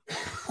with it.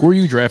 Who are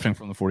you drafting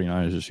from the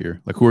 49ers this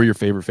year? Like, who are your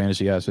favorite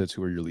fantasy assets?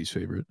 Who are your least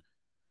favorite?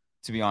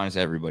 To be honest,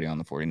 everybody on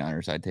the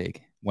 49ers I'd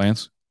take.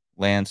 Lance?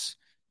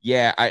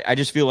 Yeah, I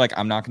just feel like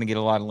I'm not going to get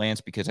a lot of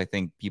Lance because I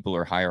think people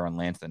are higher on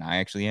Lance than I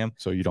actually am.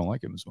 So you don't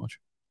like him as much?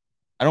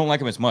 I don't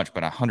like him as much,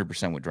 but I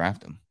 100% would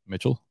draft him.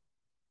 Mitchell?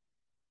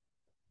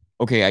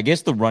 Okay, I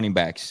guess the running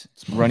backs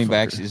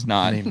is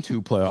not. Name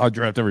 2 players. I'll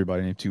draft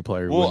everybody. Name 2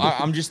 players. Well,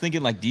 I'm just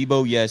thinking like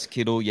Debo, yes.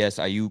 Kittle, yes.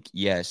 Ayuk,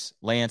 yes.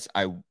 Lance,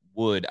 I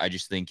would. I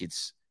just think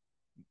it's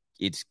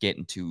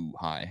getting too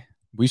high.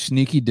 We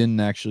sneaky didn't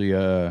actually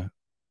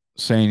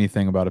say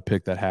anything about a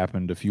pick that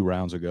happened a few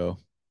rounds ago.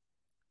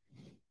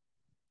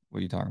 What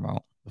are you talking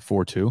about? The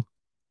 4-2.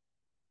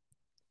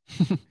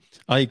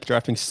 Ike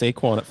drafting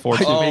Saquon at 4.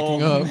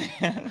 Making up.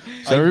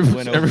 So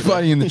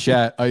everybody in the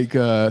chat,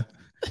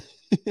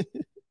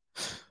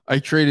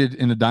 Ike traded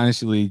in the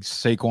Dynasty League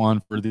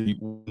Saquon for the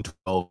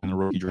 112 in the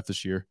rookie draft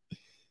this year.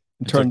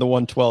 And turned the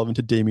 112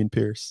 into Dameon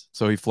Pierce.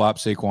 So he flopped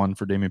Saquon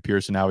for Dameon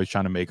Pierce, and now he's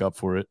trying to make up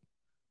for it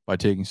by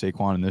taking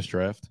Saquon in this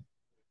draft.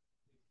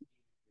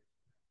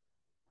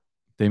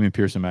 Dameon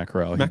Pierce and Matt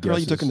Corral. Matt Corral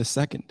you took in the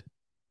second.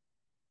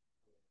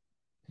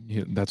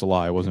 Yeah, that's a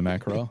lie. It wasn't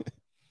Matt Corral. It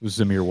was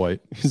Zamir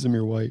White.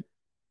 Zamir White.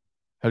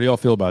 How do y'all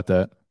feel about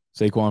that?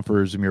 Saquon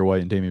for Zamir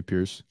White and Dameon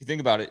Pierce. If you think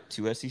about it,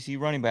 2 SEC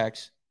running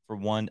backs for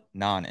 1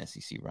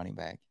 non-SEC running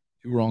back.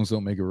 2 wrongs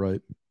don't make it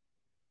right.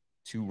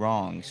 2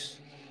 wrongs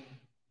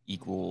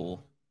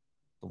equal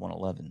the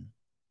 111.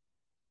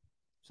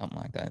 Something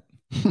like that.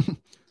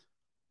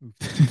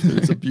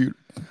 It's a brutal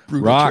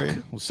Rock,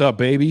 trade. what's up,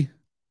 baby?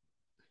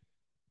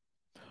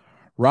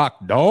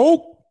 Rock,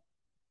 dog.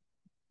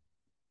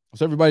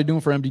 What's everybody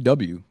doing for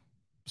MDW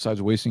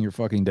besides wasting your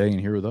fucking day in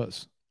here with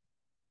us?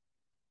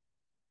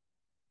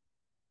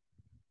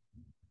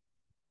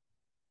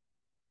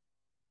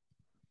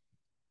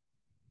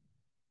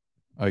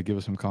 All right, give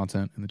us some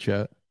content in the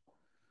chat.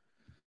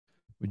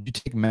 Would you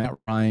take Matt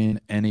Ryan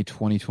and a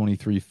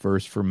 2023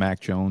 first for Mac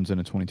Jones and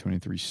a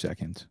 2023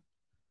 second?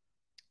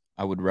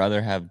 I would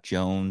rather have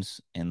Jones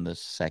in the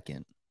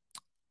second.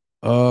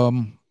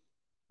 Over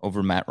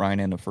Matt Ryan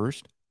in the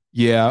first?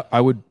 Yeah, I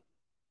would.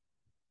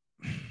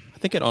 I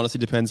think it honestly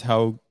depends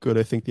how good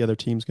I think the other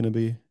team's going to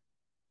be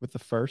with the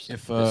first.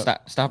 If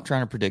stop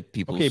trying to predict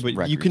people's Okay,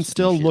 but you can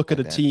still look at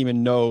a team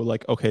and know,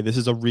 like, okay, this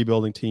is a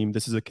rebuilding team.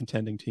 This is a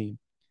contending team.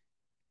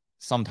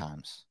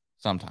 Sometimes.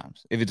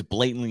 If it's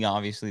blatantly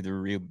obviously they're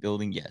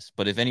rebuilding, yes.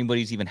 But if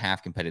anybody's even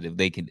half competitive,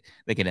 they could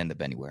end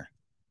up anywhere.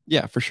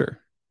 Yeah, for sure.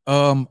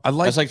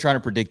 That's like trying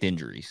to predict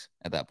injuries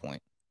at that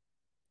point.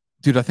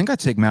 Dude, I think I'd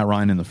take Matt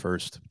Ryan in the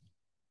first.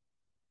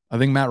 I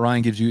think Matt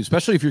Ryan gives you,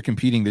 especially if you're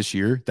competing this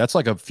year, that's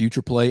like a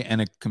future play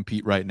and a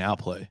compete right now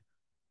play.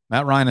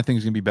 Matt Ryan, I think,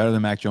 is going to be better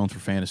than Mac Jones for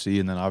fantasy,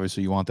 and then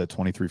obviously you want that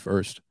 23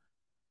 first.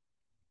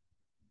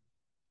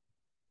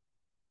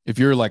 If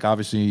you're like,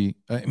 obviously,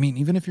 I mean,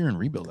 even if you're in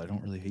rebuild, I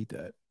don't really hate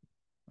that.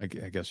 I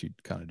guess you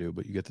kind of do,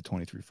 but you get the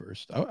 23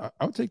 first. I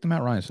would take the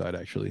Matt Ryan side,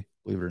 actually,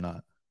 believe it or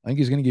not. I think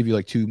he's going to give you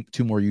like two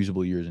more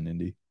usable years in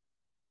Indy.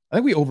 I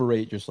think we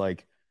overrate just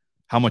like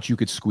how much you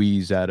could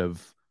squeeze out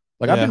of,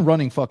 like, I've been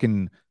running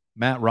fucking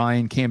Matt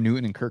Ryan, Cam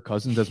Newton, and Kirk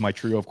Cousins as my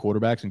trio of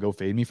quarterbacks and go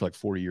fade me for like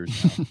 40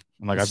 years now.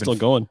 I'm like, still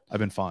going. I've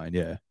been fine.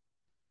 Yeah.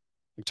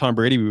 Like Tom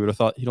Brady, we would have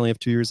thought he'd only have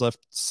 2 years left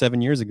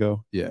 7 years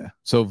ago. Yeah.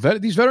 So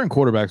these veteran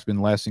quarterbacks have been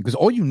lasting because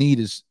all you need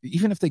is,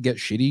 even if they get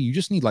shitty, you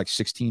just need like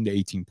 16 to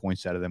 18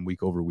 points out of them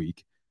week over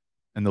week,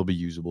 and they'll be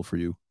usable for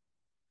you.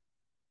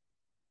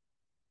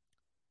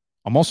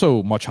 I'm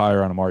also much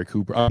higher on Amari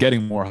Cooper. I'm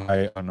getting more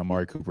high on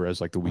Amari Cooper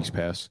as like the weeks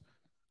pass.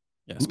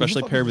 Yeah,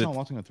 especially paired with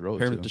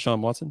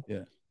Deshaun Watson.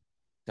 Yeah.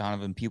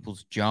 Donovan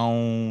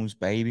Peoples-Jones,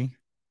 baby.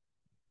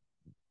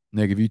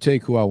 Nick, if you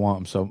take who I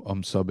want,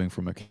 I'm subbing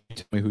from a. Can you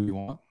tell me who you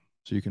want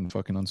so you can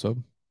fucking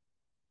unsub?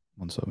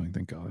 I'm unsubbing,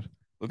 thank God.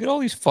 Look at all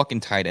these fucking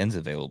tight ends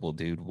available,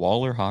 dude.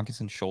 Waller,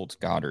 Hockenson, Schultz,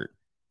 Goddard.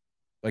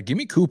 Like, give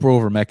me Cooper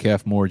over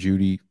Metcalf, Moore,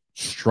 Judy.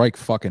 Strike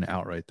fucking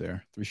out right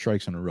there. 3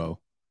 strikes in a row.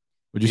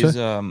 What'd you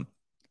say?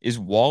 Is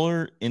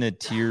Waller in a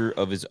tier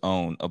of his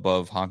own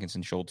above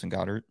Hockenson, Schultz, and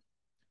Goddard?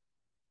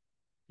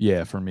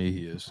 Yeah, for me,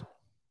 he is.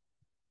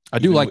 I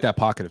do like that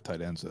pocket of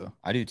tight ends, though.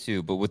 I do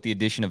too, but with the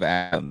addition of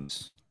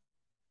Adams,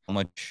 how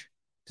much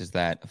does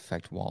that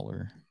affect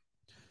Waller?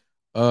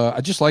 I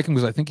just like him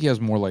because I think he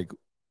has more like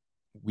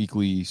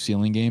weekly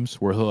ceiling games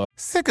where he'll.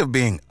 Sick of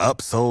being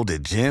upsold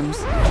at gyms?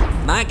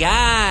 My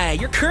guy,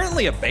 you're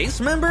currently a base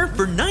member?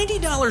 For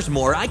 $90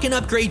 more, I can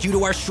upgrade you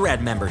to our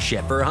Shred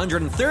membership. For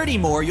 $130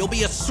 more, you'll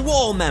be a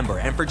Swole member.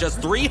 And for just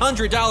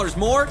 $300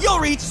 more, you'll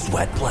reach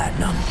Sweat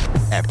Platinum.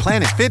 At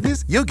Planet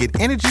Fitness, you'll get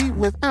energy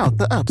without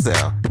the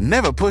upsell.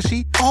 Never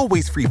pushy,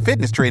 always free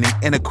fitness training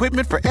and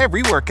equipment for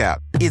every workout.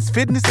 It's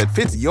fitness that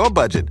fits your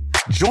budget.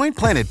 Join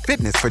Planet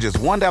Fitness for just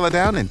 $1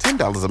 down and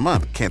 $10 a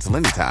month. Cancel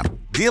anytime.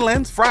 Deal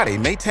ends Friday,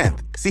 May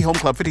 10th. See Home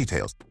Club for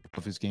details.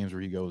 Of his games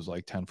where he goes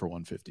like 10 for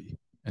 150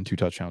 and 2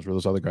 touchdowns, where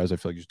those other guys I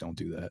feel like just don't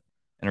do that.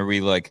 And are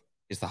we like,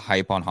 is the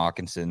hype on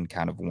Hawkinson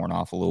kind of worn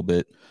off a little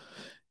bit?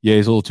 Yeah,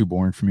 he's a little too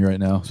boring for me right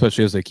now,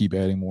 especially as they keep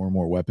adding more and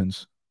more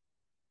weapons.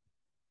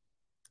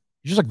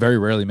 He just like very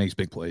rarely makes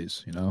big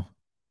plays, you know?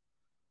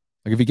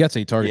 Like if he gets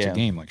 8 targets a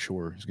game, like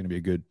sure, he's going to be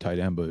a good tight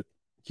end, but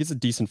he's a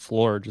decent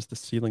floor. Just the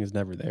ceiling is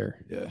never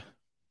there. Yeah.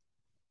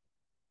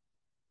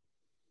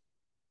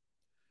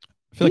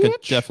 I feel like I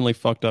definitely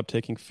fucked up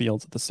taking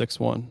Fields at the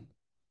 6-1.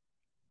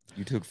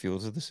 You took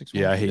Fields at the 6-1?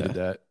 Yeah, I hated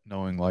that,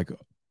 knowing like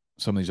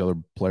some of these other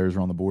players are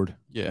on the board.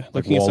 Yeah,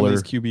 like looking Waller, at some of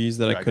these QBs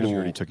that I could have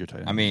already took your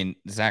tight end. I mean,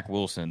 Zach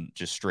Wilson,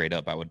 just straight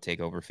up, I would take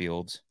over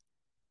Fields.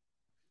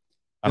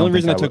 The only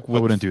reason I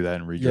wouldn't do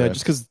that in redraft. Yeah,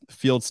 just because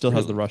Fields still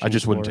has the rushing. I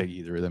just wouldn't take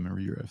either of them in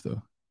redraft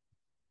though.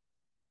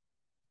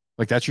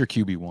 Like that's your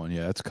QB1.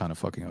 Yeah, that's kind of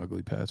fucking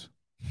ugly, Pats.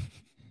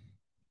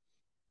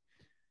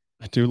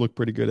 I do look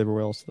pretty good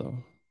everywhere else though.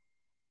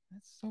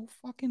 That's so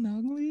fucking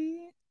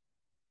ugly.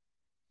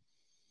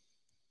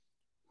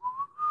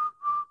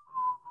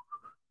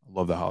 I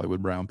love the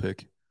Hollywood Brown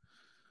pick.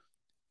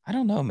 I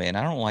don't know, man.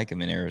 I don't like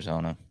him in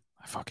Arizona.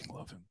 I fucking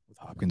love him. With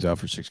Hopkins out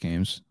for 6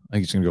 games, I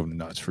think he's going to go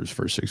nuts for his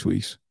first 6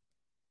 weeks.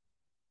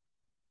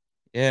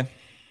 Yeah.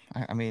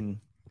 I mean,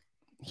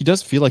 he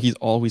does feel like he's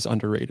always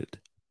underrated.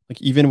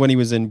 Like even when he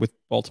was in with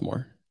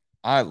Baltimore.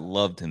 I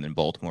loved him in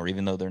Baltimore,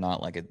 even though they're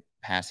not like a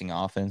passing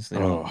offense.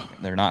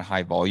 They're not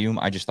high volume.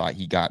 I just thought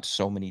he got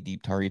so many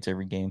deep targets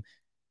every game.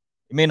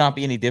 It may not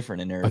be any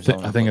different in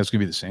Arizona. I think that's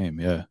going to be the same.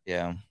 Yeah.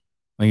 Yeah.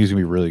 I think he's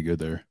going to be really good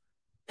there.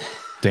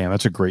 Damn,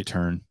 that's a great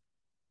turn.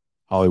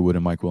 Hollywood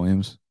and Mike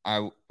Williams.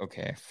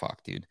 Okay,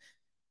 fuck, dude.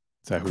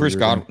 Chris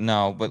Godwin.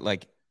 No, but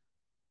like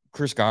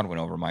Chris Godwin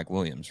over Mike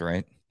Williams,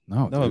 right?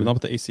 No, not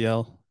with the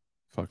ACL.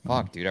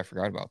 Fuck, dude, I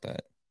forgot about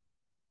that.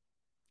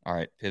 All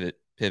right,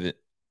 pivot.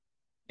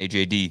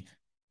 AJD,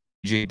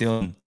 J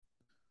Dillon,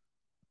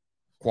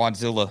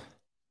 Quadzilla.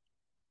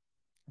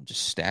 I'm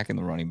just stacking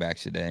the running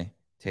backs today.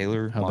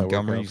 Taylor,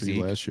 Montgomery,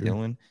 Zeke,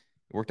 Dillon.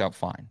 It worked out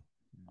fine.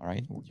 All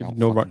right. You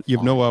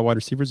have no wide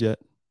receivers yet.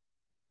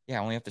 Yeah,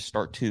 I only have to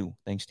start 2,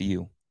 thanks to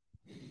you.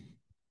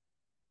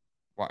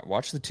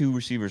 Watch the 2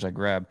 receivers I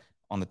grab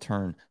on the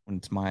turn when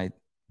it's my.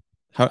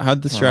 How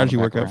did the strategy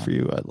work out for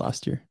you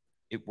last year?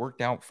 It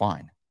worked out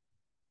fine.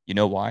 You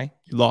know why?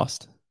 You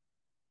lost.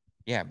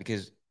 Yeah,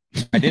 because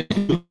I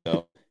didn't.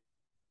 Though.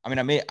 I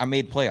mean, I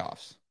made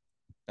playoffs.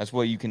 That's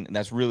what you can.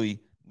 That's really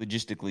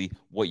logistically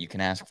what you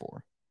can ask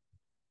for.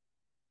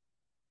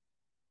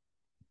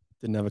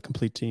 Didn't have a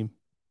complete team.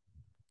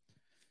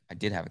 I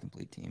did have a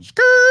complete team.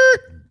 Skirt.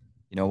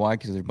 You know why?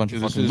 Because there's a bunch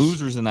of fucking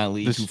losers in that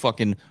league who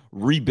fucking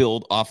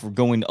rebuild off of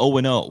going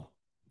 0-0.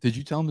 Did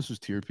you tell him this was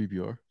tiered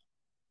PPR?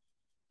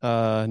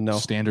 No.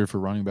 Standard for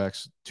running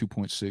backs,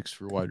 2.6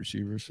 for wide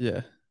receivers.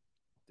 Yeah.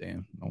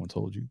 Damn, no one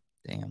told you.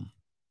 Damn.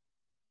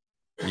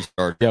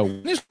 Restart. Yeah,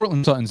 when is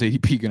Portland Sutton's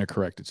ADP going to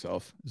correct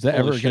itself? Is that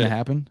ever going to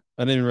happen?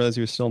 I didn't even realize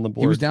he was still on the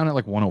board. He was down at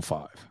like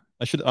 105.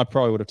 I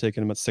probably would have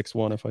taken him at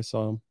 6-1 if I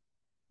saw him.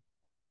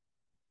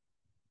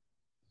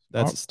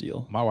 That's a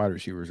steal. My wide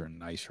receivers are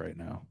nice right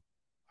now.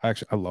 I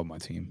love my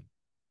team.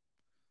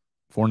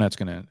 Fournette's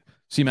gonna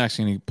C-Mac's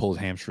gonna pull his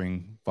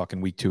hamstring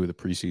fucking week 2 of the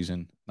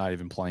preseason, not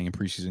even playing in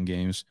preseason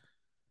games.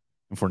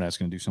 And Fournette's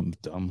gonna do something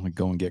dumb, like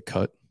go and get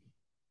cut.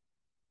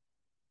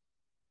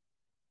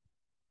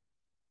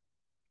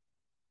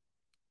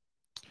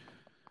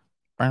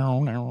 There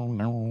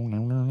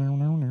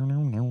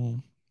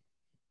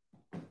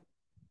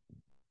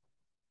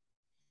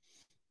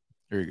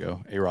you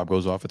go. A-Rob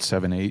goes off at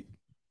 7-8.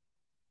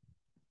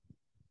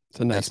 It's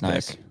a nice pick.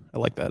 Nice. I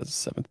like that as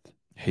a 7th.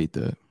 Hate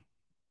that.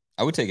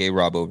 I would take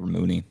A-Rob over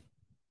Mooney.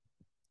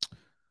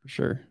 For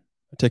sure.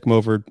 I'd take him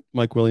over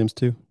Mike Williams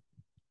too.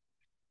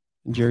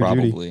 And Jerry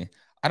Probably.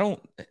 Judy.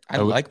 I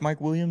like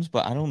Mike Williams,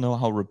 but I don't know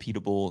how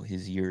repeatable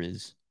his year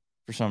is.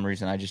 For some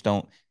reason, I just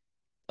don't.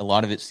 A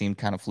lot of it seemed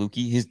kind of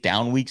fluky. His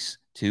down weeks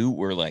too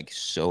were like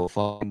so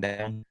fucking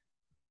down.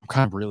 I'm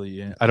kind of really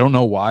in. I don't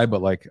know why,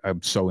 but like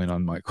I'm so in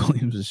on Mike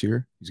Williams this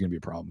year. He's gonna be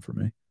a problem for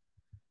me.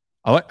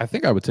 I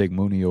think I would take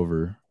Mooney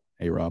over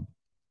A-Rob.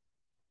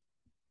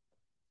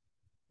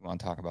 We want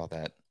to talk about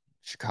that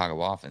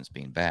Chicago offense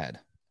being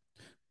bad.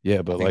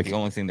 Yeah, but like the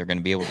only thing they're going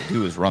to be able to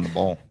do is run the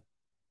ball.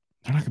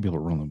 They're not going to be able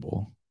to run the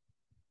ball.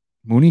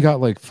 Mooney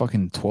got like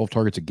fucking 12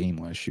 targets a game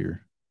last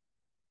year.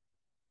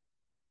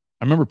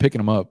 I remember picking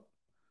him up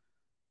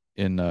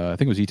in I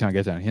think it was E-Town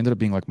Get Down. He ended up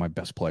being like my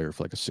best player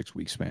for like a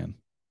 6-week span.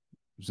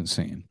 It was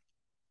insane.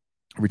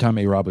 Every time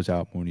A-Rob was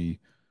out, Mooney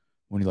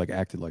when he like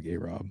acted like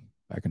A-Rob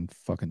back in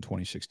fucking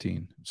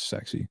 2016.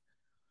 Sexy.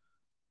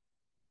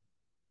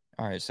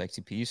 All right,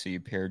 sexy P. So you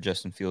pair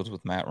Justin Fields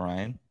with Matt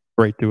Ryan.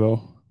 Great duo.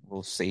 A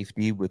little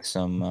safety with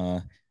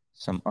some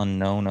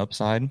unknown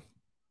upside. Who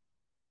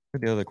are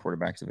the other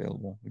quarterbacks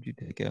available? Would you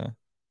take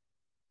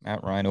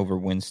Matt Ryan over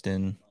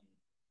Winston?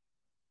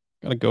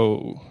 Gotta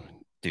go.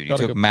 Dude, you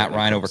took Matt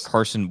Ryan over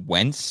Carson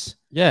Wentz?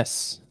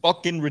 Yes.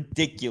 Fucking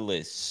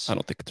ridiculous. I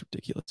don't think it's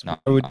ridiculous. No,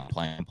 I'm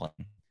playing.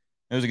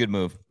 It was a good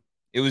move.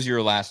 It was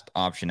your last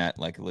option at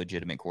like a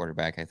legitimate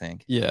quarterback, I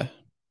think. Yeah.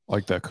 I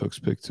like that Cooks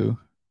pick too.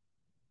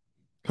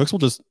 Cooks will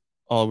just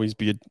always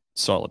be a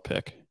solid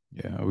pick.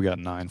 Yeah, we got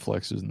 9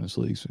 flexes in this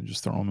league, so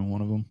just throw him in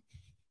one of them.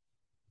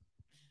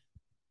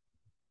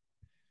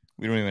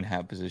 We don't even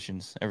have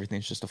positions.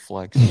 Everything's just a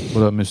flex.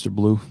 What up, Mr.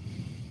 Blue?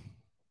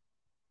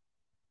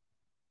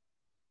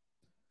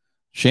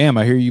 Sham,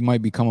 I hear you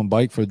might be coming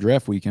bike for the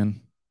draft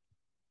weekend.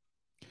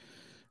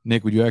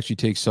 Nick, would you actually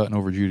take Sutton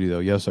over Judy, though?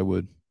 Yes, I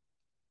would.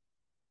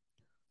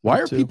 Why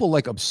are people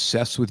like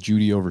obsessed with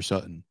Judy over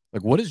Sutton?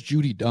 Like, what has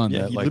Judy done?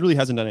 Yeah, that, he like, literally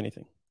hasn't done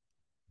anything.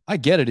 I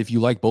get it if you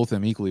like both of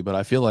them equally, but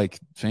I feel like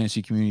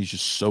fantasy community is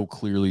just so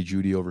clearly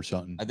Judy over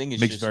Sutton. I think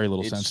it makes very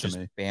little sense to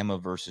me. Bama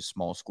versus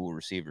small school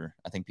receiver.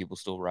 I think people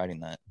still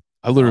riding that.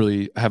 I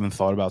literally haven't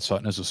thought about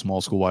Sutton as a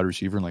small school wide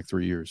receiver in like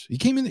 3 years. He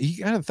came in,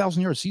 he had a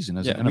 1,000-yard season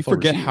as an NFL we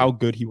forget receiver. how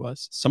good he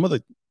was. Some of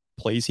the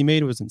plays he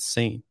made was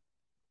insane.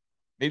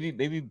 Maybe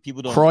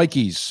people don't.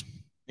 Crikey's.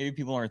 Maybe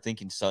people aren't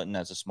thinking Sutton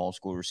as a small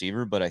school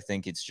receiver, but I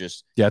think it's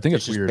just I think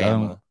it's just weird.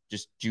 Bama,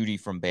 just Judy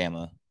from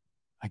Bama.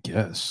 I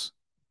guess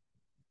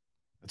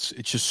it's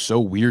just so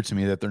weird to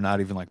me that they're not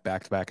even like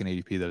back to back in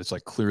ADP. That it's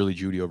like clearly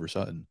Judy over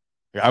Sutton.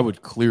 Like, I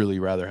would clearly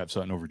rather have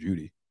Sutton over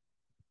Judy.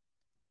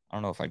 I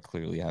don't know if I'd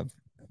clearly have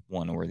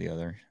one or the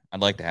other.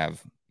 I'd like to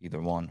have either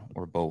one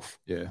or both.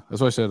 Yeah, that's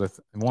what I said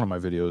in one of my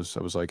videos.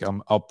 I was like,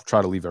 I'll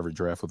try to leave every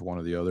draft with one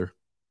or the other.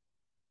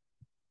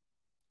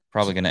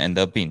 Probably going to end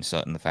up being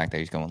Sutton, the fact that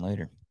he's going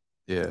later.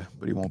 Yeah,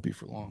 but he won't be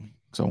for long.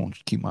 So I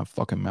won't keep my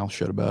fucking mouth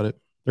shut about it.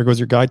 There goes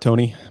your guy,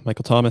 Tony.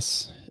 Michael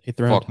Thomas,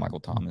 8th round. Fuck Michael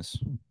Thomas.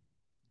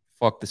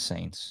 Fuck the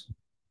Saints.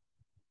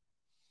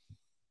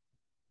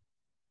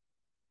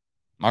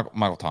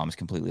 Michael Thomas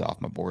completely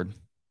off my board.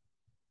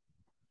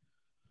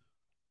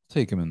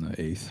 Take him in the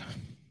 8th.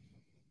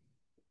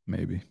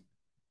 Maybe.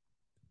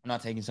 I'm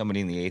not taking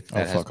somebody in the 8th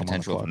that has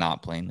potential of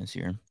not playing this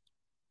year.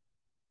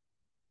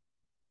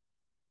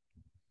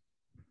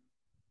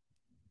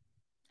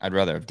 I'd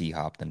rather have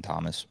D-Hop than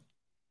Thomas.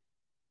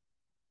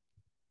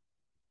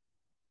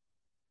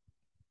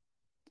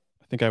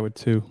 I think I would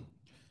too.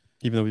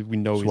 Even though we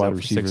know he's wide out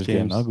for 6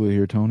 getting games. ugly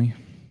here, Tony.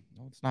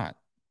 No, it's not.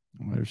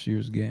 Wide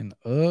receivers getting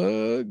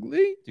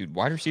ugly. Dude,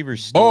 wide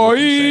receivers still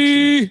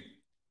looking sexy.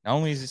 Not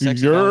only is it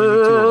sexy,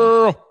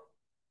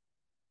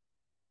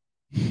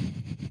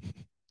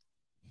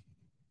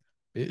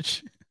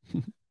 bitch.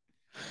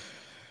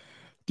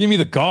 Give me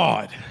the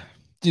God.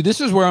 Dude,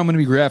 this is where I'm going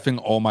to be graphing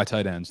all my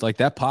tight ends. Like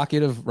that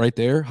pocket of right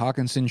there,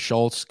 Hawkinson,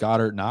 Schultz,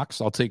 Goddard, Knox.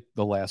 I'll take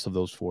the last of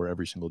those 4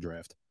 every single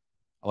draft.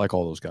 I like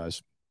all those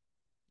guys.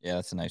 Yeah,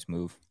 that's a nice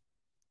move.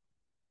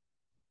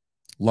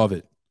 Love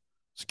it.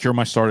 Secure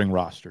my starting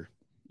roster.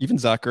 Even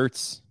Zach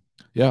Ertz.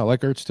 Yeah, I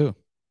like Ertz too.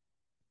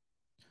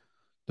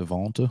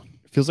 Devonta.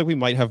 It feels like we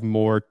might have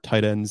more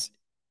tight ends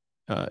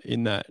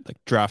in that like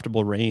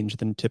draftable range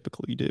than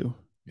typically do.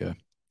 Yeah.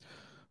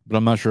 But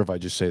I'm not sure if I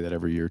just say that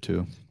every year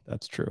too.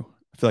 That's true.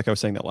 I feel like I was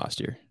saying that last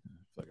year.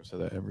 Like I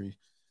said that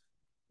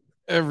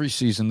every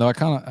season. Though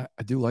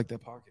I do like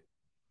that pocket.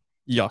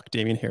 Yuck.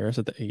 Damian Harris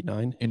at the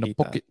 8-9. In the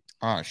pocket.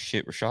 Oh,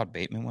 shit. Rashad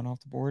Bateman went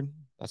off the board.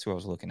 That's who I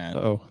was looking at.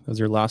 Oh, that was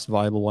your last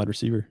viable wide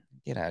receiver.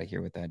 Get out of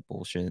here with that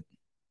bullshit.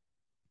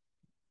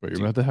 But you're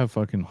about to have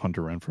fucking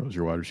Hunter Renfrow as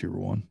your wide receiver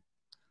 1.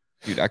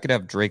 Dude, I could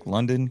have Drake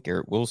London,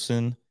 Garrett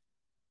Wilson,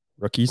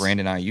 rookies,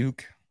 Brandon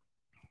Ayuk,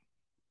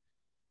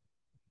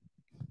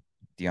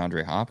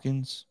 DeAndre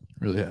Hopkins.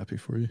 Really happy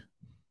for you.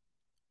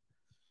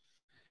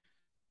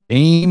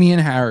 Damian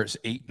Harris,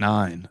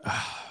 8-9.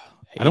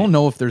 I don't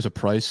know if there's a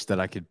price that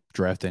I could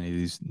draft any of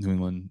these New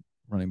England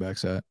running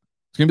backs at.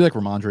 It's going to be like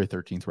Ramondre,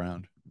 13th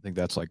round. I think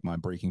that's like my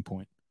breaking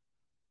point.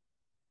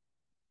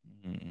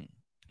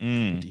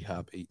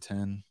 D-Hop,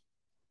 8-10.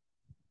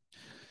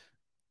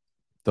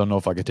 Don't know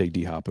if I could take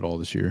D-Hop at all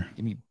this year.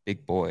 Give me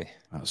big boy.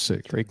 Oh,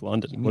 sick. Drake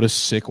London. What a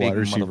sick wide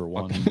receiver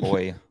 1.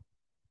 Boy.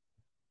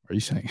 Are you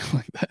saying it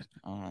like that?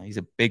 He's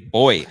a big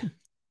boy.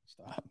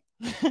 Stop.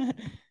 I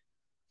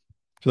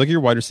feel like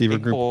your wide receiver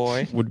big group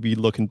boy. would be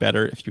looking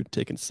better if you had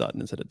taken Sutton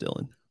instead of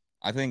Dylan.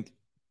 I think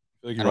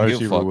your wide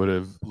receiver would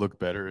have looked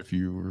better if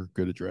you were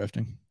good at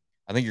drafting.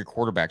 I think your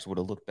quarterbacks would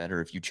have looked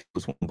better if you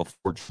chose one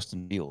before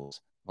Justin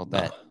Fields. How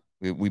about that?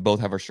 We both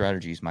have our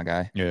strategies, my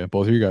guy. Yeah,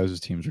 both of you guys'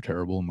 teams are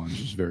terrible. Mine's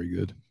just very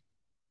good.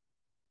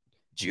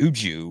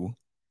 Juju.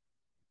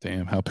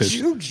 Damn, how pissed.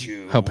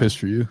 Juju. How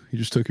pissed are you? You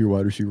just took your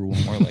wide receiver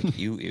 1. More like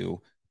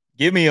you.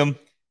 Give me him.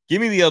 Give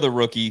me the other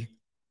rookie.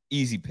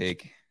 Easy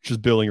pick.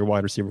 Just building your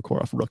wide receiver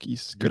core off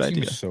rookies. Good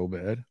idea. So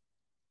bad.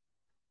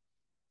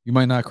 You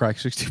might not crack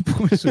 60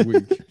 points a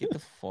week. Get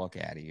the fuck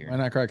out of here. Why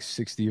not crack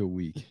 60 a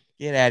week?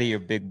 Get out of here,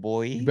 big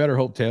boy. You better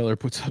hope Taylor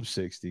puts up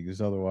 60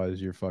 because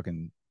otherwise you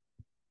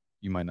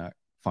might not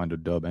find a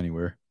dub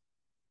anywhere.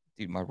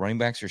 Dude, my running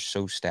backs are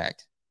so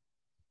stacked.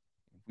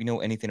 If we know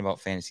anything about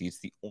fantasy, it's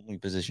the only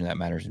position that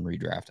matters in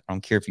redraft. I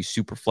don't care if you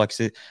super flex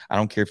it. I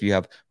don't care if you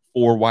have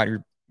 4 wide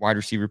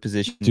receiver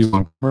positions. Dude,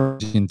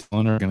 Mercy and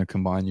Dillon are going to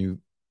combine you.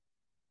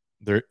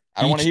 I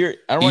don't want to hear it.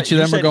 Each of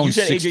them are going you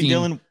said 16, AJ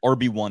Dillon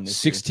RB1 this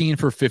 16 year.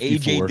 for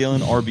 54. AJ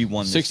Dillon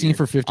RB1 this 16 year.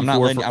 for 54. I'm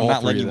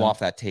not letting you off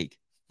that take.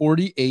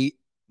 48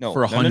 No,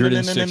 for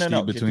 160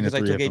 no. between the Just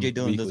because three I took of them AJ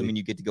Dillon doesn't weekly. mean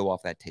you get to go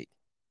off that take.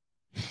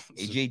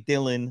 AJ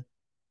Dillon,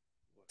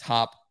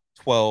 top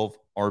 12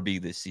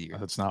 RB this year.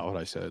 That's not what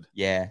I said.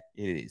 Yeah,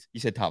 it is. You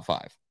said top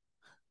 5.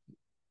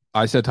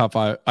 I said top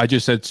 5. I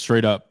just said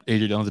straight up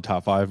AJ Dillon's a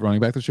top 5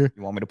 running back this year.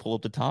 You want me to pull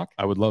up the talk?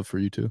 I would love for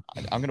you to.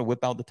 I'm going to whip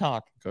out the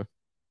talk. Okay.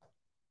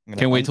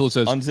 Can't wait till it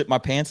says unzip my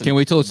pants. Can't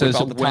wait till it says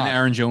whip out the when talk.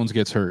 Aaron Jones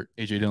gets hurt,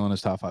 AJ Dillon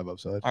is top 5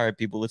 upside. All right,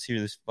 people, let's hear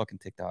this fucking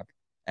TikTok.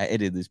 I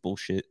edited this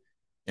bullshit.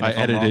 And I if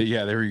I'm edited wrong- it.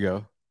 Yeah, there you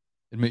go.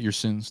 Admit your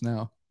sins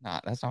now. Nah,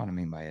 that's not what I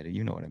mean by edit.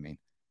 You know what I mean.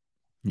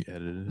 You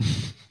edited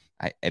it.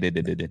 I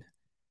edited it.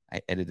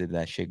 I edited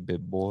that shit, big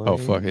boy. Oh,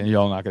 fuck it.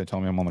 Y'all not going to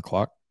tell me I'm on the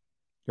clock?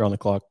 You're on the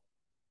clock.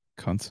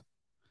 Cunts.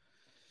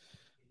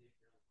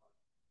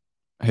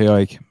 Hey,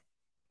 Ike.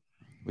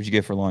 What'd you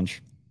get for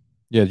lunch?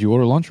 Yeah, did you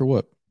order lunch or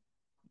what?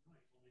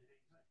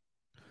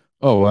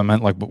 Oh, I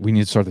meant like, but we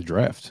need to start the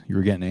draft. You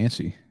were getting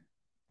antsy.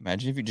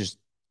 Imagine if you just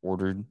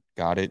ordered,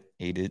 got it,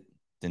 ate it,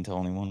 didn't tell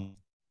anyone.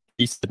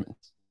 East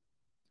Edmonds.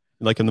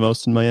 You like him the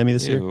most in Miami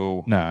this year?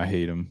 Ew. Nah, I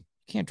hate him.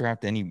 Can't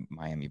draft any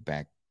Miami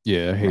back.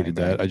 Yeah, I hated Right,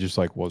 that. right. I just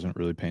like wasn't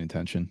really paying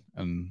attention.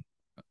 And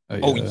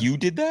Oh, you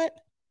did that?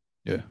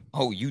 Yeah.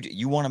 Oh,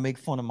 you want to make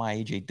fun of my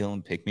AJ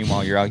Dillon pick?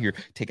 Meanwhile, you're out here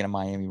taking a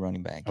Miami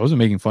running back. I wasn't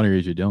making fun of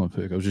your AJ Dillon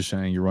pick. I was just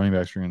saying your running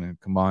backs are going to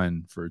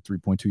combine for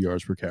 3.2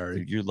 yards per carry.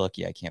 Dude, you're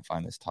lucky I can't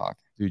find this talk.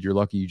 Dude, you're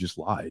lucky you just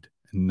lied.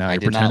 And now I you're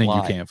did not pretending you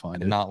lie. can't I find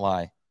did it. not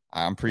lie.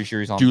 I'm pretty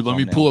sure he's on. Dude, the let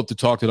me thumbnail. pull up the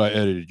talk that I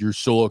edited. You're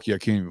so lucky I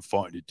can't even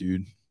find it,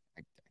 dude.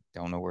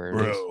 Don't know where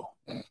it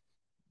is,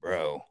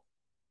 bro.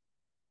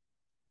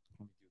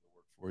 Let me do the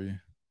work for you.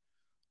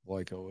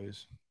 Like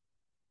always.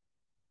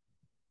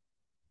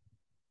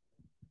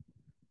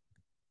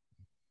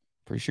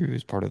 Pretty sure he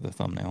was part of the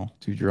thumbnail.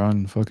 Dude, you're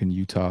on fucking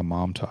Utah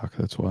Mom Talk.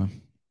 That's why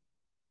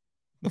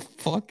The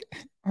fuck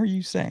are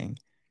you saying?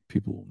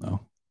 people will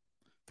know.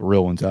 The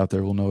real ones out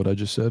there will know what I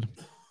just said.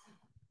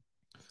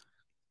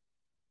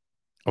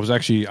 I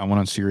went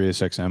on Sirius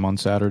XM on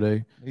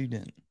Saturday. No, you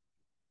didn't.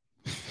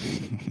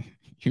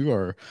 You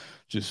are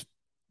just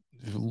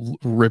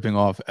ripping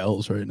off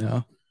L's right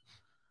now.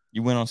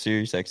 You went on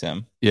Sirius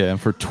XM. Yeah,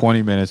 and for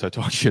 20 minutes I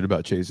talked shit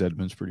about Chase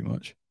Edmonds pretty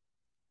much.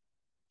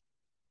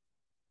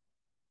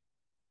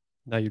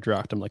 Now you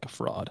draft him like a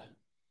fraud.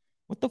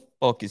 What the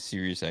fuck is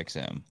Sirius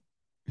XM?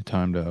 It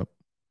timed out.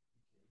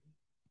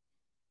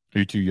 Are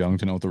you too young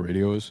to know what the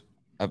radio is?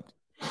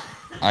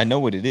 I know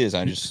what it is.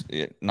 I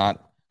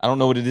don't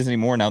know what it is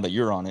anymore now that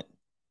you're on it.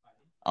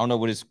 I don't know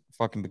what his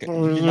fucking.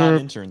 You did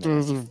not intern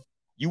there.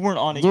 You weren't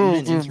on it. You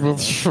didn't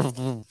intern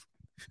there.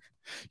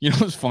 You know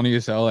what's funny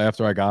as hell?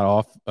 After I got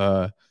off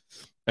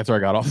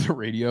the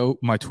radio,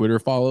 my Twitter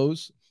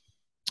follows.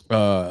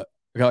 I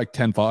got like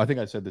 10 follows. I think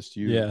I said this to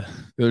you. Yeah.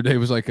 The other day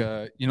was like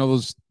you know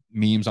those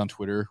memes on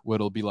Twitter where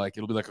it'll be like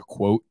a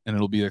quote and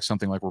it'll be like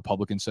something like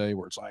Republicans say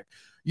where it's like,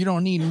 you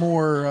don't need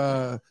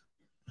more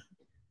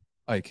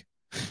like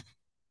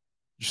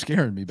you're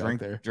scaring me back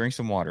there. Drink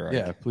some water. Ike.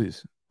 Yeah,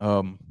 please.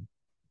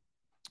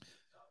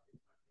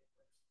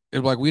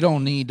 It's like we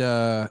don't need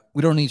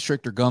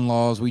stricter gun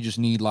laws. We just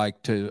need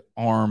like to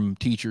arm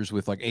teachers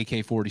with like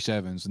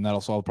AK-47s and that'll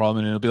solve the problem.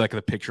 And it'll be like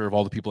the picture of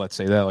all the people that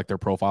say that, like their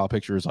profile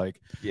picture is like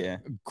Yeah.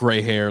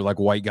 gray hair, like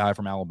white guy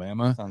from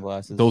Alabama.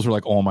 Sunglasses. Those are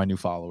like all my new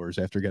followers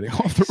after getting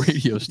off the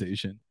radio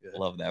station.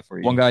 Love that for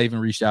you. One guy even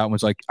reached out and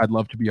was like, "I'd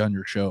love to be on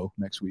your show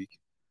next week."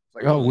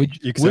 Like, oh, Really?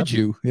 would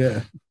you?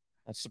 Yeah.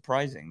 That's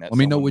surprising. That Let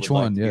me know someone which would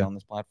like one, to be yeah. on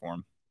this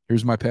platform,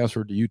 Here's my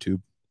password to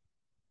YouTube.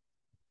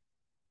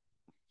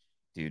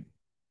 dude.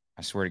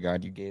 I swear to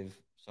God, you gave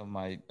some of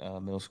my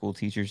middle school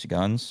teachers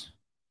guns,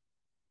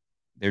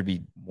 there'd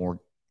be more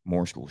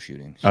school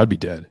shootings. I'd be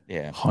dead.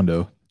 Yeah,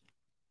 Hondo.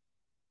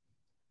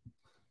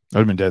 I'd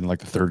have been dead in like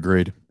the 3rd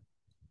grade.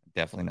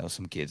 definitely know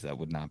some kids that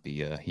would not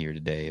be here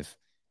today if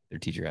their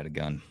teacher had a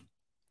gun.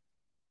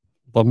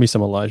 Love me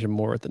some Elijah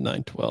Moore at the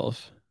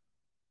 9-12.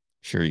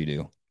 Sure you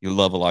do. You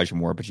love Elijah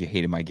Moore, but you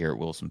hated my Garrett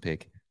Wilson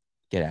pick.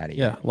 Get out of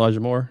here. Yeah, Elijah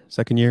Moore,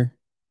 second year.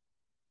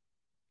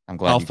 I'm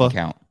glad Alpha. you can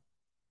count.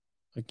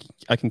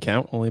 I can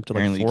count only up to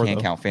Apparently like 4. you can't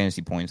though. count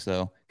fantasy points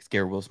though, because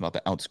Garrett Wilson about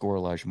to outscore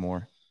Elijah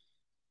Moore.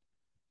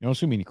 You know,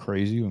 it's gonna be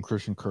crazy when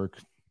Christian Kirk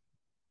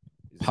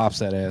pops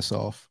that ass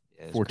off.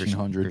 Yeah, this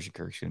 1,400. Christian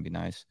Kirk's gonna be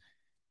nice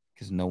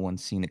because no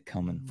one's seen it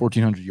coming.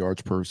 1,400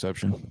 yards per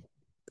reception.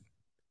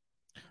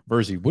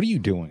 Verzi, what are you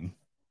doing?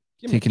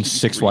 Give me Taking a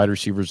 6 QB3. wide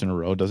receivers in a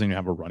row. Doesn't even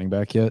have a running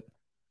back yet.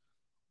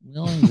 We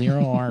only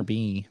 0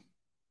 RB.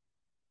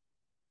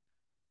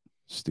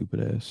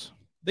 Stupid ass.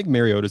 I think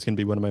Mariota is going to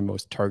be one of my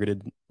most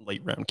targeted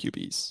late round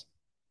QBs.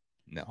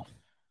 No.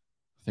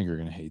 I think you're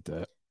going to hate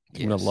that.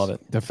 I'm going to love it.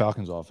 The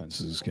Falcons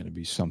offense is going to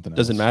be something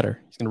Doesn't else. matter.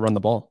 He's going to run the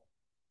ball.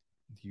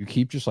 You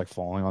keep just like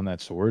falling on that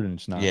sword, and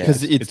it's not. Yeah.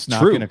 Because It's not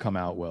true. going to come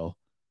out well.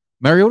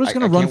 Mariota's I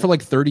going to run can't- for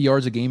like 30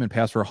 yards a game and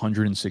pass for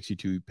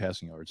 162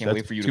 passing yards. Can't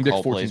wait for you it's to gonna be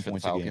like call 14 plays for the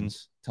points a game.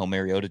 Falcons. Tell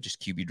Mariota just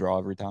QB draw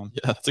every time.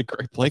 Yeah, that's a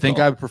great play. I think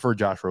call. I would prefer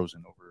Josh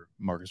Rosen over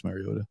Marcus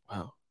Mariota.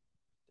 Wow.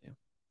 Damn.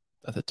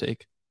 That's a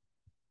take.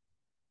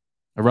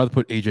 I'd rather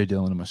put AJ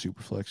Dillon in my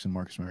super flex than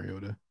Marcus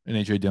Mariota. And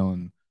AJ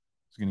Dillon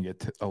is going to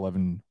get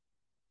 11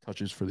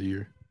 touches for the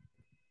year.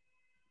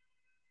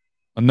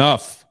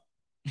 Enough.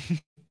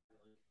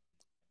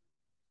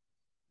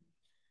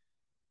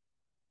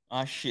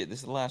 Ah, shit. This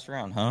is the last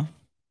round, huh?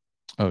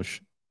 Oh,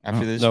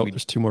 After Oh, this, No, we,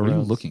 there's 2 more what are you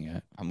rounds. looking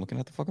at? I'm looking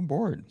at the fucking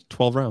board.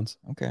 12 rounds.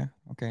 Okay.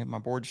 My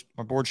board's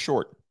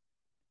short.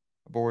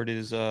 My board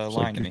is It's lying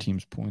like to your me.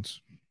 team's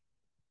points.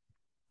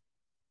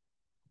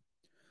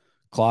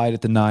 Clyde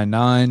at the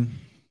 9-9.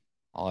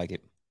 I like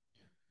it.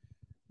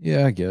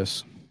 Yeah, I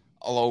guess.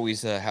 I'll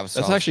always have a That's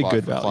soft actually spot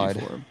good for value Clyde.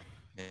 for him.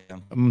 Yeah.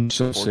 I'm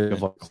so sick Fortunate.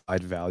 of like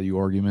Clyde value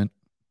argument.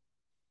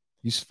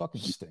 He's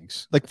fucking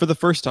stinks. Like for the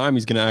first time,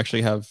 he's going to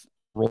actually have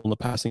a role in the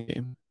passing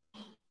game.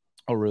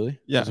 Oh, really?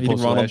 Yeah, As you think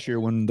opposed to Ronald- last year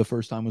when the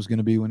first time was going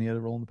to be when he had a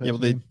role in the Yeah,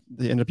 passing well, game?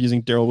 they ended up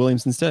using Daryl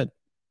Williams instead.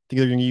 Think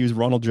they're going to use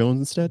Ronald Jones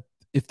instead?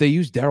 If they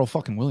use Daryl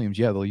fucking Williams,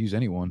 yeah, they'll use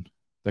anyone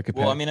that could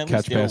Well, I mean, at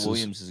least catch Daryl passes.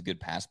 Williams is a good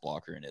pass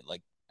blocker in it.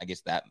 Like, I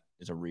guess that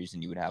is a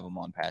reason you would have him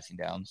on passing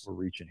downs. We're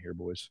reaching here,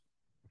 boys.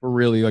 We're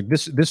really like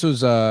this. This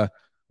was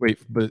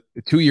but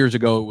 2 years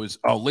ago it was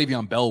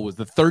Le'Veon Bell was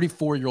the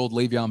 34-year-old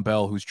Le'Veon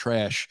Bell who's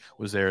trash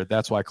was there.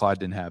 That's why Clyde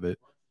didn't have it.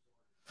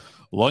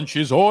 Lunch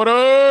is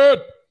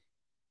ordered.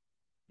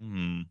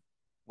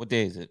 What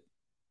day is it?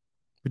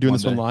 We're doing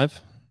this one Monday. live?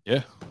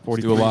 Yeah,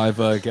 43. do a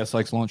live guest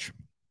likes lunch.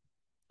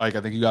 Ike,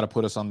 I think you got to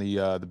put us on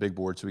the big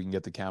board so we can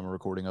get the camera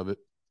recording of it.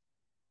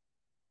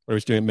 Or are we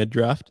just doing it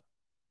mid-draft?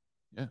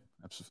 Yeah,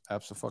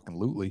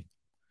 absolutely.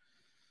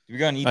 Do we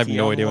got an ET I have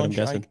no on idea what I'm lunch,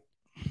 guessing. Ike?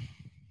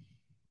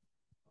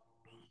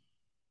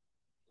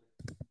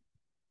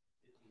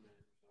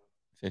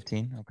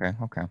 15?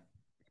 Okay.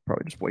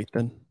 Probably just wait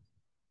then.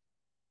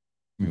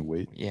 I mean,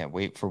 wait. Yeah,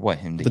 wait for what?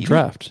 Him to The eat it?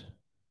 draft.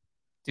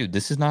 Dude,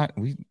 this is not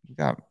we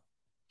got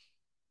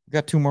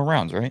 2 more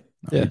rounds, right?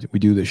 Yeah. We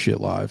do this shit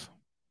live.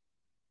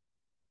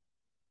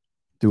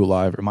 Do it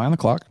live. Am I on the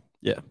clock?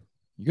 Yeah.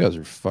 You guys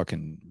are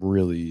fucking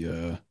really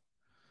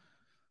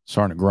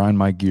starting to grind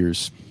my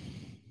gears.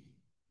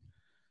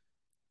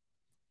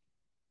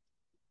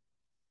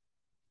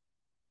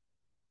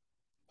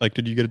 Like,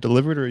 did you get it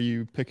delivered or are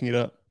you picking it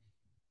up?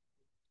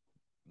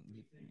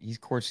 Of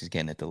course he's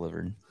getting it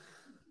delivered.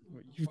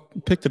 You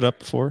picked it up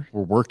before.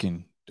 We're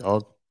working,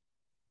 dog.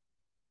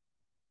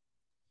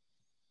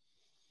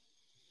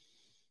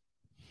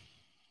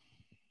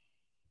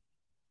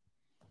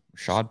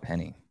 Rashad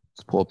Penny.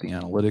 Let's pull up the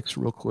analytics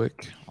real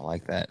quick. I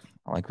like that.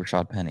 I like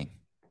Rashad Penny.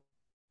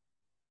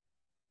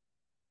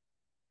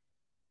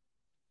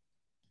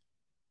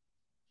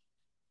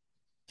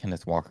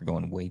 Kenneth Walker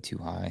going way too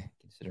high,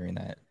 considering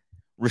that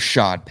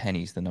Rashad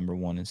Penny's the number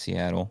 1 in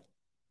Seattle.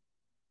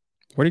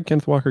 Where did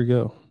Kenneth Walker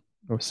go?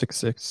 Oh,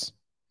 6'6".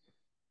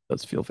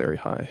 Does feel very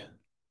high.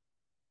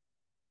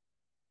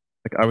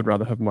 Like, I would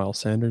rather have Miles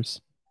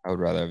Sanders. I would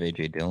rather have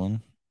AJ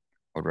Dillon.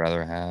 I would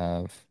rather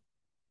have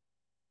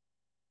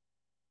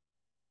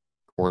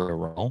Corey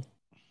Roll.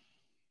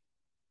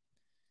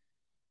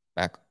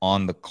 Back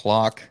on the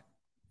clock.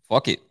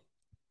 Fuck it.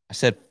 I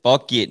said,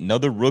 fuck it.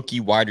 Another rookie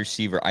wide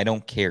receiver. I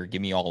don't care.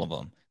 Give me all of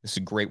them. This is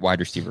a great wide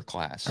receiver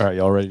class. All right,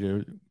 y'all ready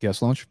to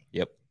guess lunch?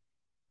 Yep.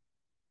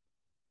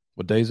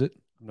 What day is it?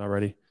 I'm not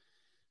ready.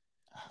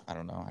 I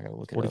don't know. I got to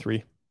look 43.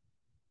 it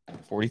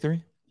up.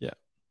 43?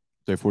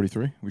 Day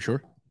 43. We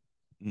sure?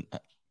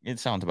 It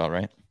sounds about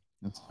right.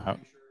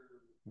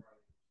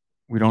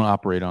 We don't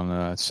operate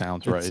on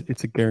sounds right.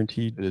 It's a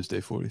guaranteed. It is day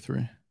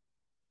 43.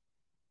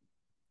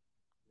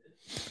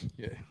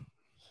 Yeah.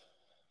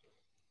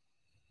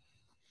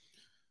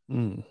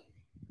 Mm.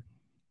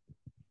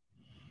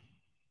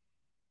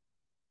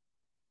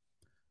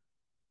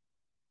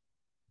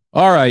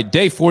 All right,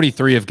 day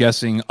 43 of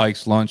guessing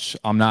Ike's lunch.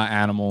 I'm not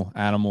Animal.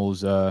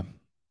 Animal's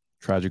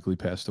tragically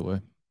passed away.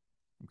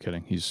 I'm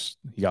kidding. He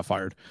got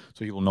fired,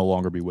 so he will no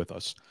longer be with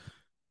us.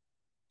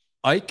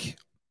 Ike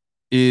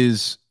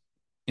is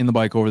in the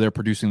bike over there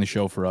producing the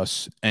show for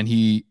us, and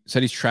he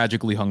said he's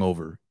tragically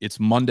hungover. It's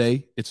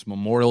Monday. It's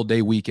Memorial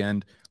Day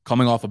weekend,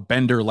 coming off a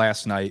bender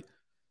last night.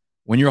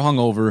 When you're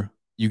hungover,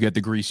 you get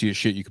the greasiest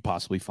shit you could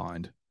possibly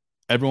find.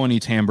 Everyone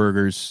eats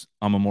hamburgers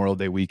on Memorial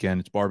Day weekend.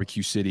 It's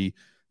Barbecue City.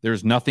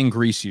 There's nothing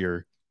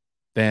greasier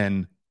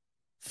than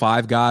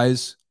Five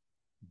Guys,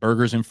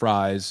 burgers and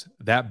fries.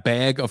 That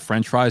bag of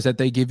French fries that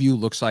they give you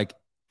looks like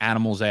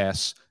Animal's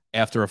ass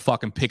after a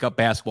fucking pickup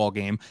basketball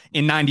game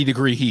in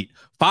 90-degree heat.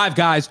 Five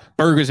Guys,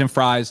 burgers and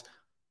fries,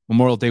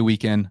 Memorial Day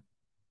weekend.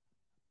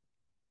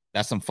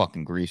 That's some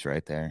fucking grease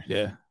right there.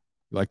 Yeah.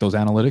 You like those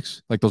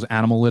analytics? Like those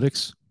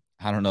animalytics?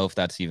 I don't know if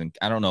that's even.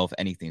 I don't know if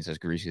anything's as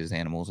greasy as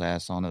Animal's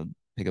ass on a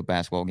pickup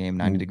basketball game,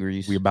 90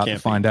 degrees. We about Can't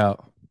to find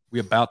out. We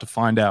about to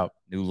find out.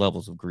 New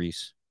levels of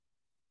grease.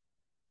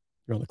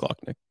 You're on the clock,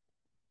 Nick.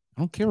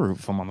 I don't care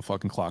if I'm on the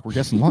fucking clock. We're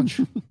guessing lunch.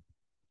 Want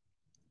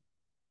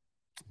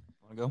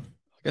to go?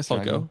 I guess Should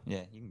I'll I go.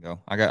 Yeah, you can go.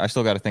 I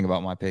still got to think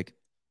about my pick.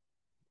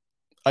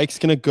 Ike's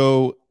gonna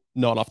go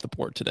not off the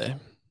board today.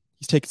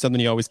 He's taking something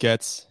he always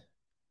gets.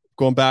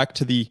 Going back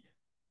to the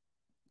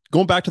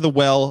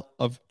well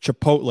of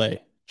Chipotle.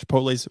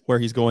 Chipotle's where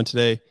he's going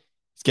today.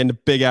 He's getting a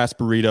big ass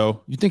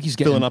burrito. You think he's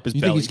getting Filling up his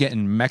You belly. think he's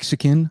getting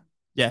Mexican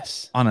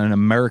Yes, on an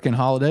American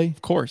holiday?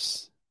 of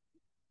course.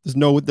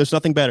 There's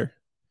nothing better.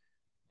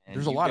 And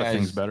There's a you lot of guys-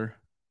 things better. You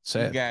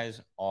Sad.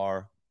 guys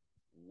are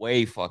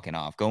way fucking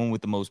off. Going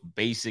with the most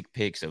basic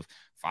picks of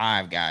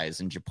Five Guys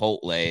and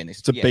Chipotle, and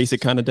It's a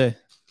basic kind of day.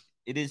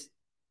 It is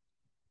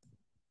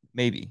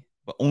maybe,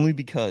 but only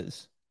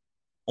because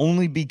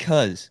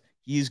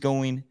he is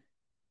going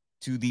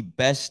to the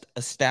best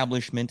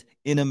establishment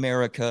in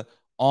America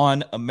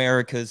on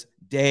America's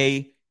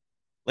Day.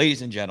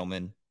 Ladies and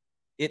gentlemen,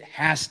 it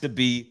has to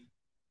be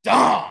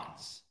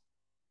Don's.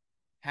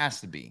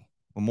 Has to be.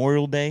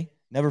 Memorial Day,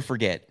 never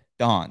forget.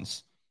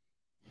 Don's.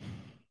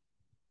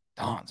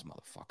 Don's,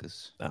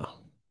 motherfuckers. No.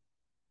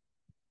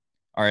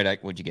 All right,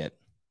 Ike, what'd you get?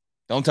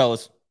 Don't tell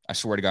us. I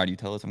swear to God, you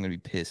tell us, I'm gonna be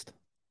pissed.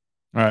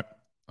 All right.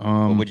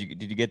 But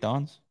did you get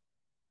Don's?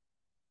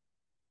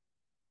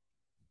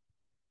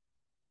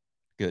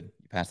 Good.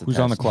 You passed the Who's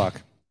test. on the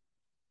clock?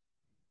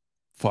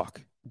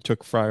 Fuck. You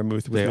took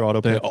Fryermuth with They, your auto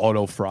they pick.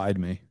 auto fried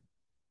me.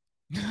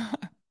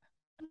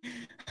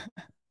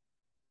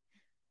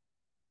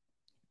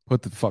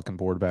 Put the fucking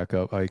board back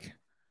up, Ike.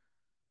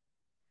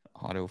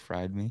 Auto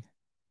fried me.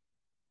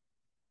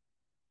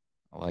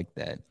 I like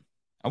that.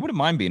 I wouldn't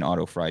mind being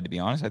auto fried, to be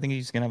honest. I think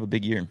he's gonna have a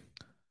big year.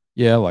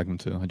 Yeah, I like him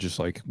too. I just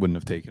wouldn't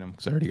have taken him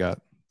because I already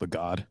got the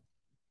god.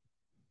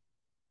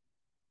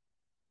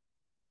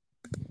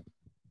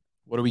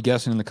 What are we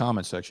guessing in the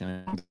comment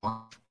section?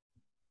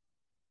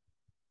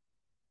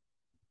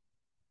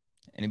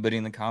 Anybody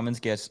in the comments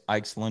guess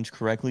Ike's lunch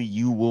correctly,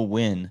 you will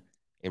win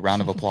a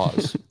round of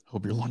applause.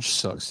 Hope your lunch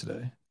sucks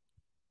today.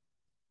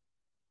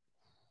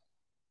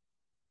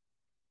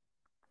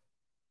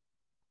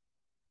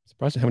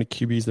 Surprised at how many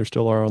QBs there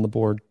still are on the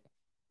board.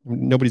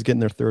 Nobody's getting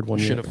their third one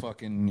Should yet. have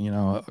fucking,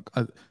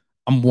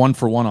 I'm 1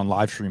 for 1 on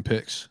live stream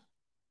picks.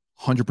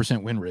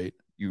 100% win rate.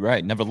 You're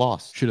right. Never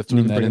lost. Should have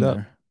Didn't thrown even that in bring it up.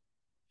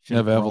 there.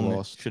 Never ever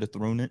lost. Should have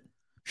thrown it.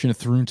 Should have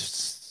thrown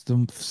it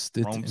in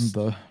Rumps.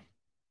 the.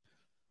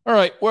 All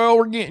right. Well,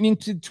 we're getting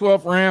into the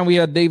 12th round. We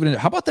had David.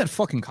 How about that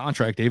fucking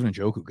contract David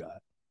Njoku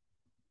got?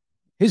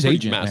 His Pretty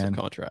agent, massive man.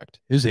 contract.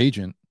 His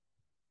agent.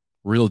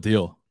 Real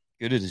deal.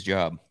 Good at his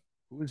job.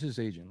 Who is his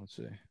agent? Let's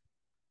see.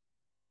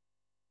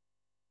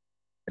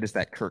 It is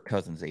that Kirk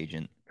Cousins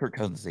agent. Kirk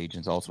Cousins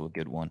agent's also a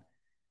good one.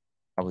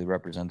 Probably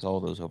represents all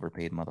those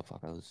overpaid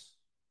motherfuckers.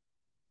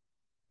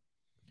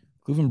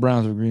 Cleveland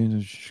Browns agreeing.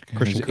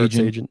 Christian Kirk's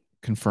agent.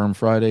 Confirmed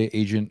Friday.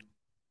 Agent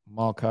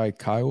Malachi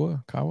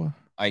Kaiwa.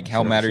 Ike, I'm how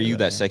sure I mad are say you that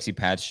that wrong. Sexy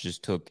Patch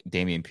just took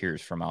Damian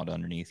Pierce from out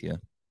underneath you?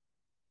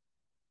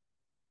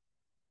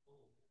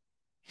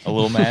 A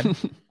little mad?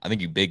 I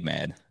think you big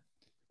mad.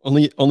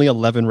 Only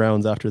 11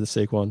 rounds after the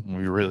Saquon.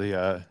 We really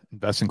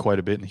investing quite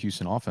a bit in the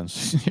Houston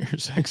offense here,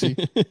 Sexy.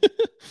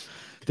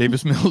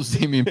 Davis Mills,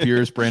 Damian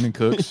Pierce, Brandon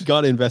Cooks.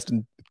 Got to invest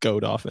in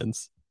GOAT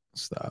offense.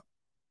 Stop.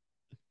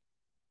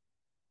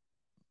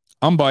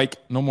 I'm bike.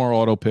 No more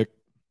auto pick.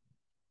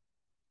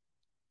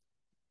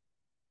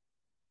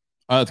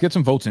 Let's get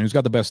some votes in. Who's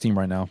got the best team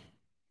right now?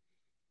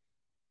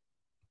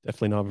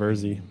 Definitely not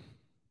Verzi.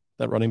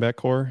 That running back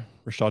core,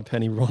 Rashad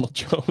Penny, Ronald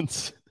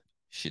Jones.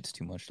 Shit's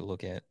too much to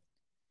look at.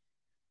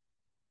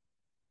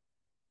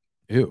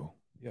 Ew.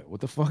 Yeah, what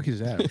the fuck is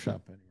that?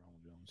 Rashad Penny,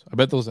 Ronald Jones. I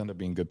bet those end up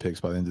being good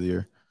picks by the end of the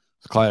year.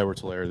 So Clyde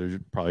Edwards-Helaire, they're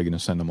probably going to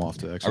send them off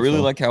to XFL. I really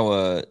like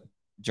how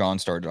John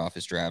started off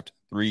his draft.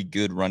 3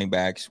 good running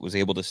backs, was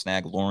able to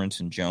snag Lawrence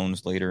and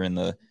Jones later in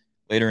the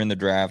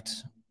draft.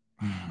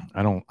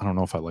 I don't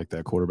know if I like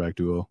that quarterback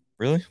duo.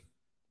 Really?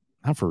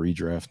 Not for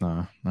redraft,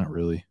 nah, not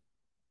really.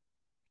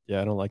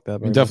 Yeah, I don't like that. I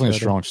mean, very definitely a much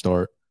either. strong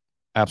start.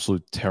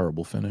 Absolute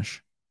terrible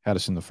finish. Had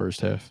us in the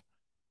first half.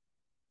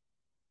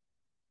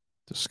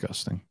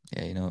 Disgusting.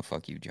 Yeah, you know what?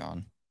 Fuck you,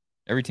 John.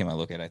 Every team I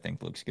look at, I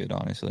think looks good.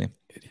 Honestly,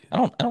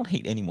 I don't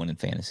hate anyone in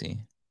fantasy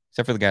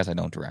except for the guys I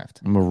don't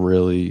draft.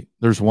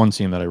 There's one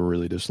team that I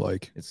really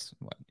dislike. It's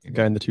what The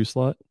guy in the 2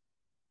 slot.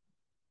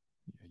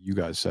 You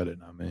guys said it,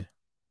 not me.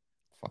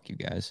 fuck you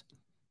guys.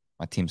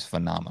 My team's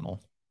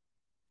phenomenal.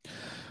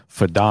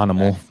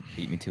 Phenomenal.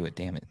 Beat me to it.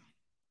 Damn it.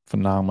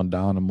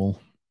 Phenomenal.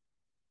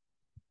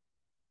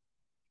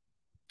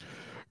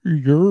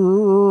 Yeah.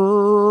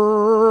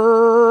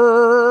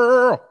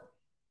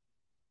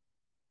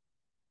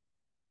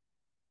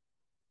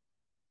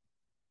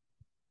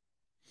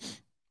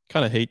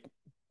 Kind of hate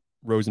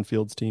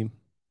Rosenfield's team.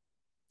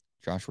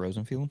 Josh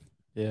Rosenfield.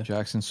 Yeah.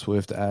 Jackson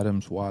Swift,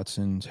 Adams,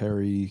 Watson,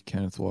 Terry,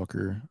 Kenneth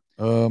Walker.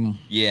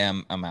 Yeah,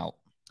 I'm out.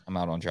 I'm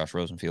out on Josh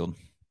Rosenfield.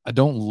 I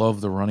don't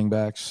love the running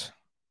backs.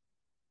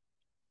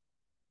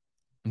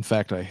 In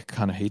fact, I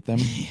kind of hate them.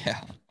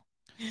 Yeah.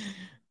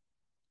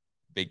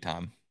 Big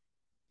time.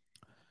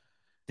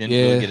 Didn't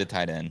Yeah. really get a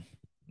tight end.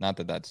 Not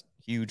that that's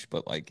huge,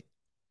 but like,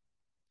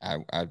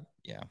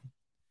 yeah.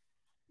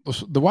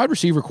 The wide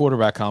receiver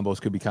quarterback combos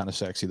could be kind of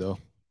sexy, though.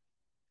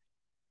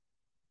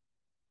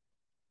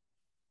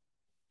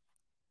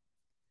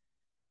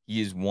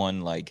 He is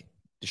one like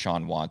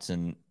Deshaun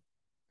Watson.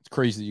 It's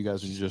crazy that you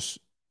guys are just,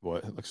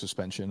 like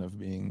suspension of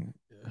being.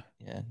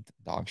 Yeah,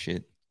 dog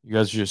shit. You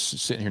guys are just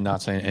sitting here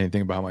not saying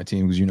anything about my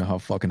team because you know how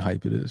fucking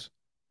hype it is.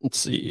 Let's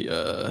see.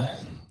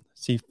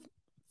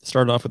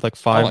 Started off with like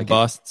 5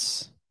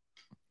 busts.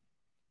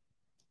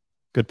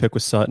 Good pick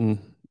with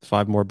Sutton.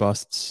 5 more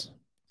busts.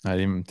 I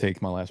didn't even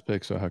take my last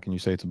pick, so how can you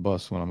say it's a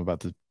bust when I'm about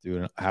to do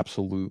an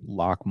absolute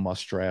lock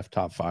must draft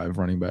top 5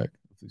 running back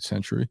of the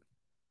century?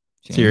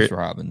 James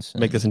Robinson.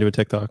 Make this into a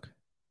TikTok.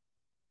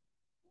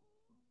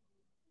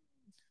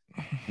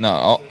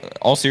 No,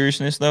 all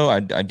seriousness though, I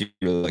do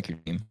really like your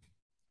team.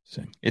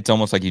 Same. It's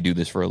almost like you do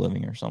this for a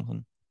living or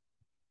something.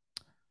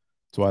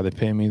 That's why they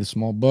pay me the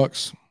small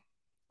bucks.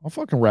 I'll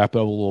fucking wrap it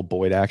up with a little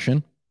Boyd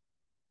action.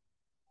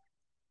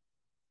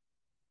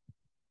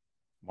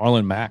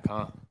 Marlon Mack,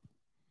 huh?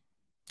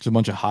 There's a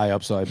bunch of high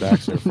upside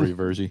backs there for you,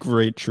 Verzi.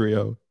 Great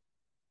trio.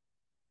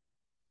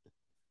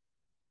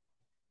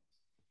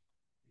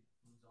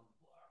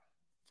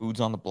 Food's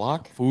on the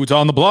block. Food's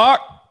on the block.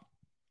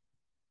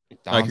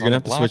 You're gonna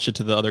have to switch it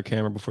to the other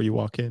camera before you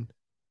walk in.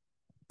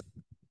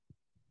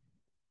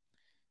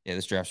 Yeah,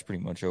 this draft's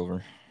pretty much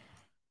over.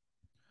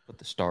 Put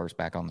the stars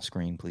back on the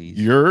screen, please.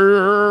 What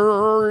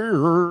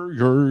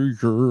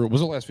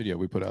was the last video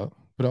we put out?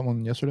 Put out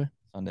one yesterday?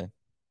 Sunday.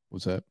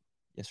 What's that?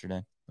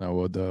 Yesterday. No,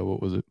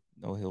 what was it?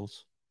 No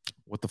Hills.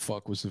 What the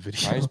fuck was the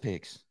video? Prize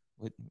Picks.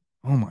 What?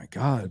 Oh my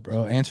god,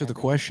 bro! Answer the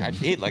question. I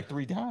did like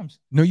 3 times.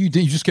 No, you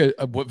did. You just get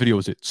what video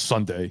was it?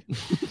 Sunday.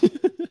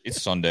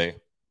 It's Sunday.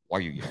 Why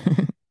are you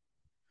yelling?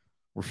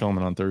 We're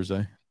filming on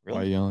Thursday. Really?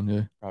 Why are you yelling?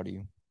 Yeah. Proud of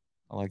you.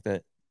 I like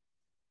that.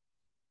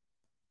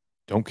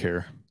 Don't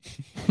care.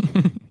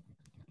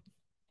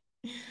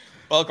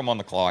 Welcome on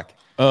the clock.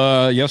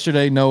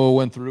 Yesterday, Noah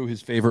went through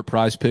his favorite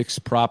Prize Picks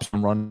props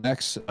from running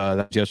backs.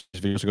 That's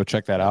yesterday's video, so go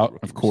check that out.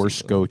 Of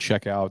course, go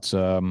check out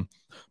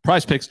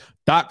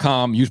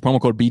prizepicks.com. Use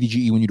promo code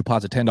BDGE when you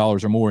deposit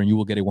 $10 or more, and you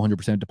will get a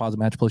 100% deposit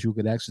match. Plus, you will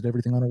get access to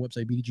everything on our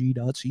website,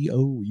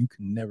 bdge.co. You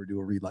can never do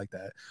a read like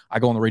that. I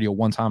go on the radio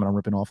one time, and I'm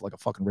ripping off like a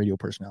fucking radio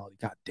personality.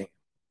 God damn.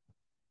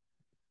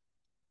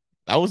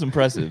 That was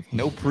impressive.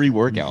 No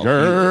pre-workout.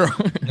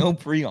 No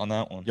pre on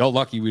that one. Y'all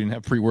lucky we didn't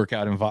have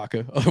pre-workout in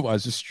vodka.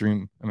 Otherwise, this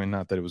stream, I mean,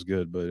 not that it was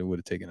good, but it would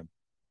have taken a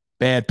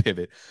bad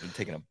pivot. Would have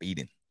taken a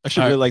beating. I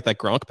should really like that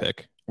Gronk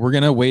pick. We're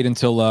going to wait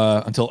until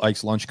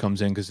Ike's lunch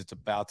comes in because it's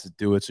about to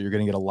do it. So you're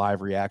going to get a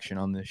live reaction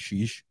on this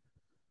sheesh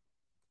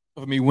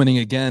of me winning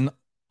again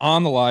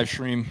on the live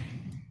stream.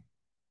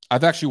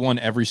 I've actually won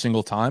every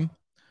single time,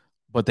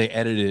 but they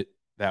edit it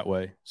that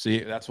way. See,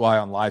 that's why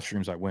on live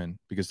streams I win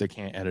because they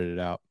can't edit it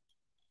out.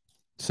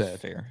 Sad.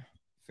 Fair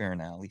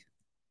analogy.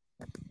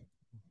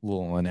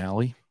 Little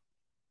analogy.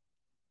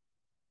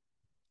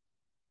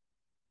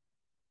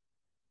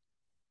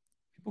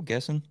 People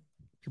guessing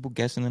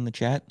in the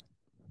chat.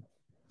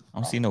 I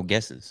don't see no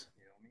guesses.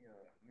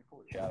 Let me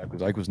pull the chat up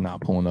because Ike was not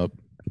pulling up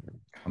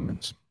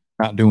comments.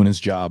 Not doing his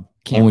job.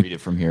 Can't read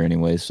it from here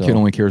anyway. So kid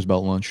only cares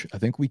about lunch. I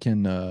think we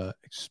can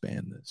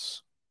expand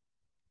this.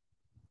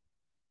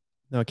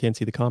 No, I can't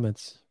see the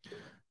comments.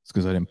 It's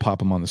because I didn't pop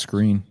them on the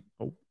screen.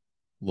 Oh,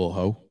 little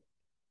hoe.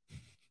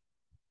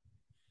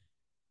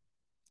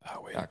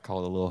 Oh, wait. I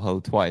called a little hoe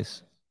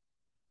twice.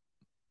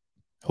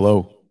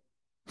 Hello.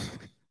 I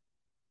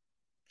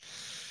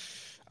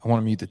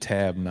want to mute the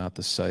tab, not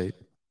the site.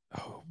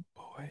 Oh,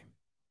 boy.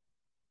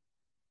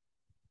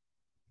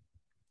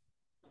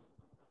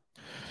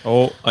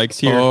 Oh, Ike's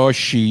here. Oh,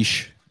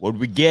 sheesh. What'd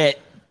we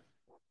get?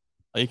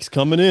 Ike's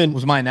coming in.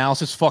 Was my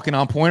analysis fucking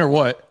on point or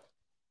what?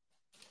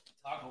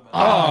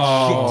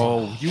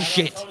 Oh, you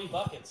shit. Tony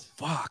Buckets.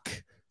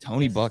 Fuck.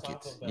 Tony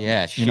Buckets.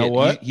 Yeah, shit. You know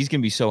what? He's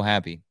going to be so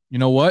happy. You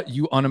know what?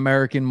 You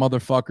un-American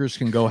motherfuckers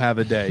can go have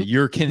a day.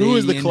 You're Canadian. Who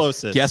is the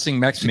closest? Guessing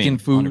Mexican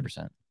food.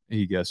 100%.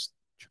 He guessed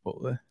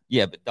Chipotle.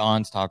 Yeah, but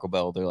Don's, Taco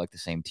Bell, they're like the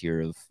same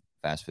tier of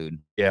fast food.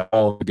 Yeah,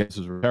 all the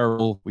guesses were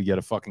terrible. We get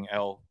a fucking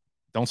L.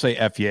 Don't say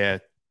F yeah.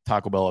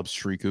 Taco Bell up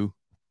Striku.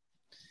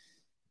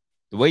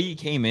 The way he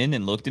came in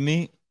and looked at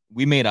me,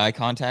 we made eye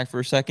contact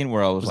for a second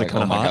where I was like,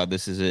 oh my God,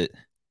 this is it.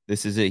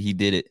 This is it. He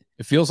did it.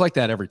 It feels like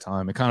that every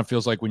time. It kind of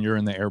feels like when you're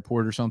in the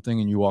airport or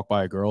something and you walk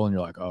by a girl and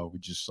you're like, oh, we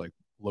just like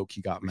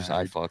low-key got married.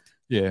 I fucked.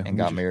 Yeah. And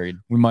got married.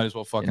 We might as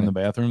well fuck in the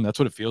bathroom. That's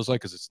what it feels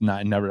like because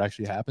it never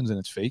actually happens and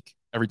it's fake.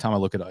 Every time I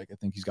look at Ike, I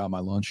think he's got my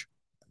lunch.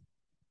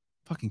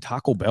 Fucking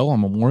Taco Bell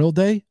on Memorial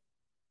Day?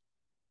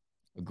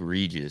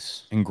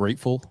 Egregious.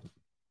 Ingrateful.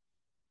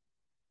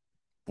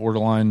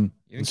 Borderline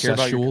You even care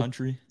about your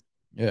country?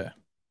 Yeah.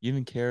 You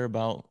even care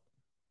about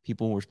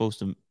people we're supposed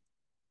to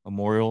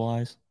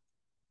memorialize?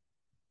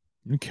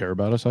 You don't care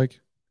about us, Ike?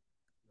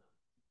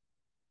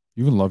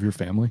 You even love your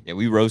family? Yeah,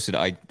 we roasted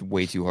Ike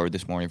way too hard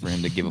this morning for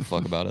him to give a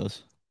fuck about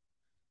us.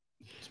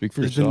 Speak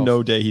for There's yourself. been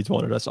no day he's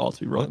wanted us all to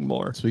be running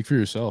more. Speak for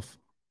yourself.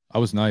 I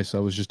was nice. I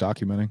was just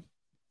documenting.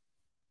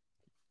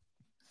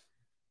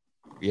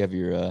 You have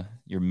your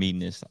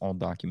meanness all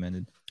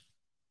documented.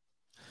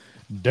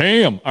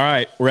 Damn. All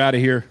right. We're out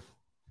of here.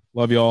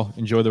 Love y'all.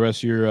 Enjoy the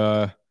rest of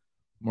your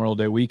Memorial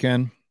Day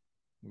weekend.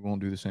 We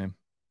won't do the same.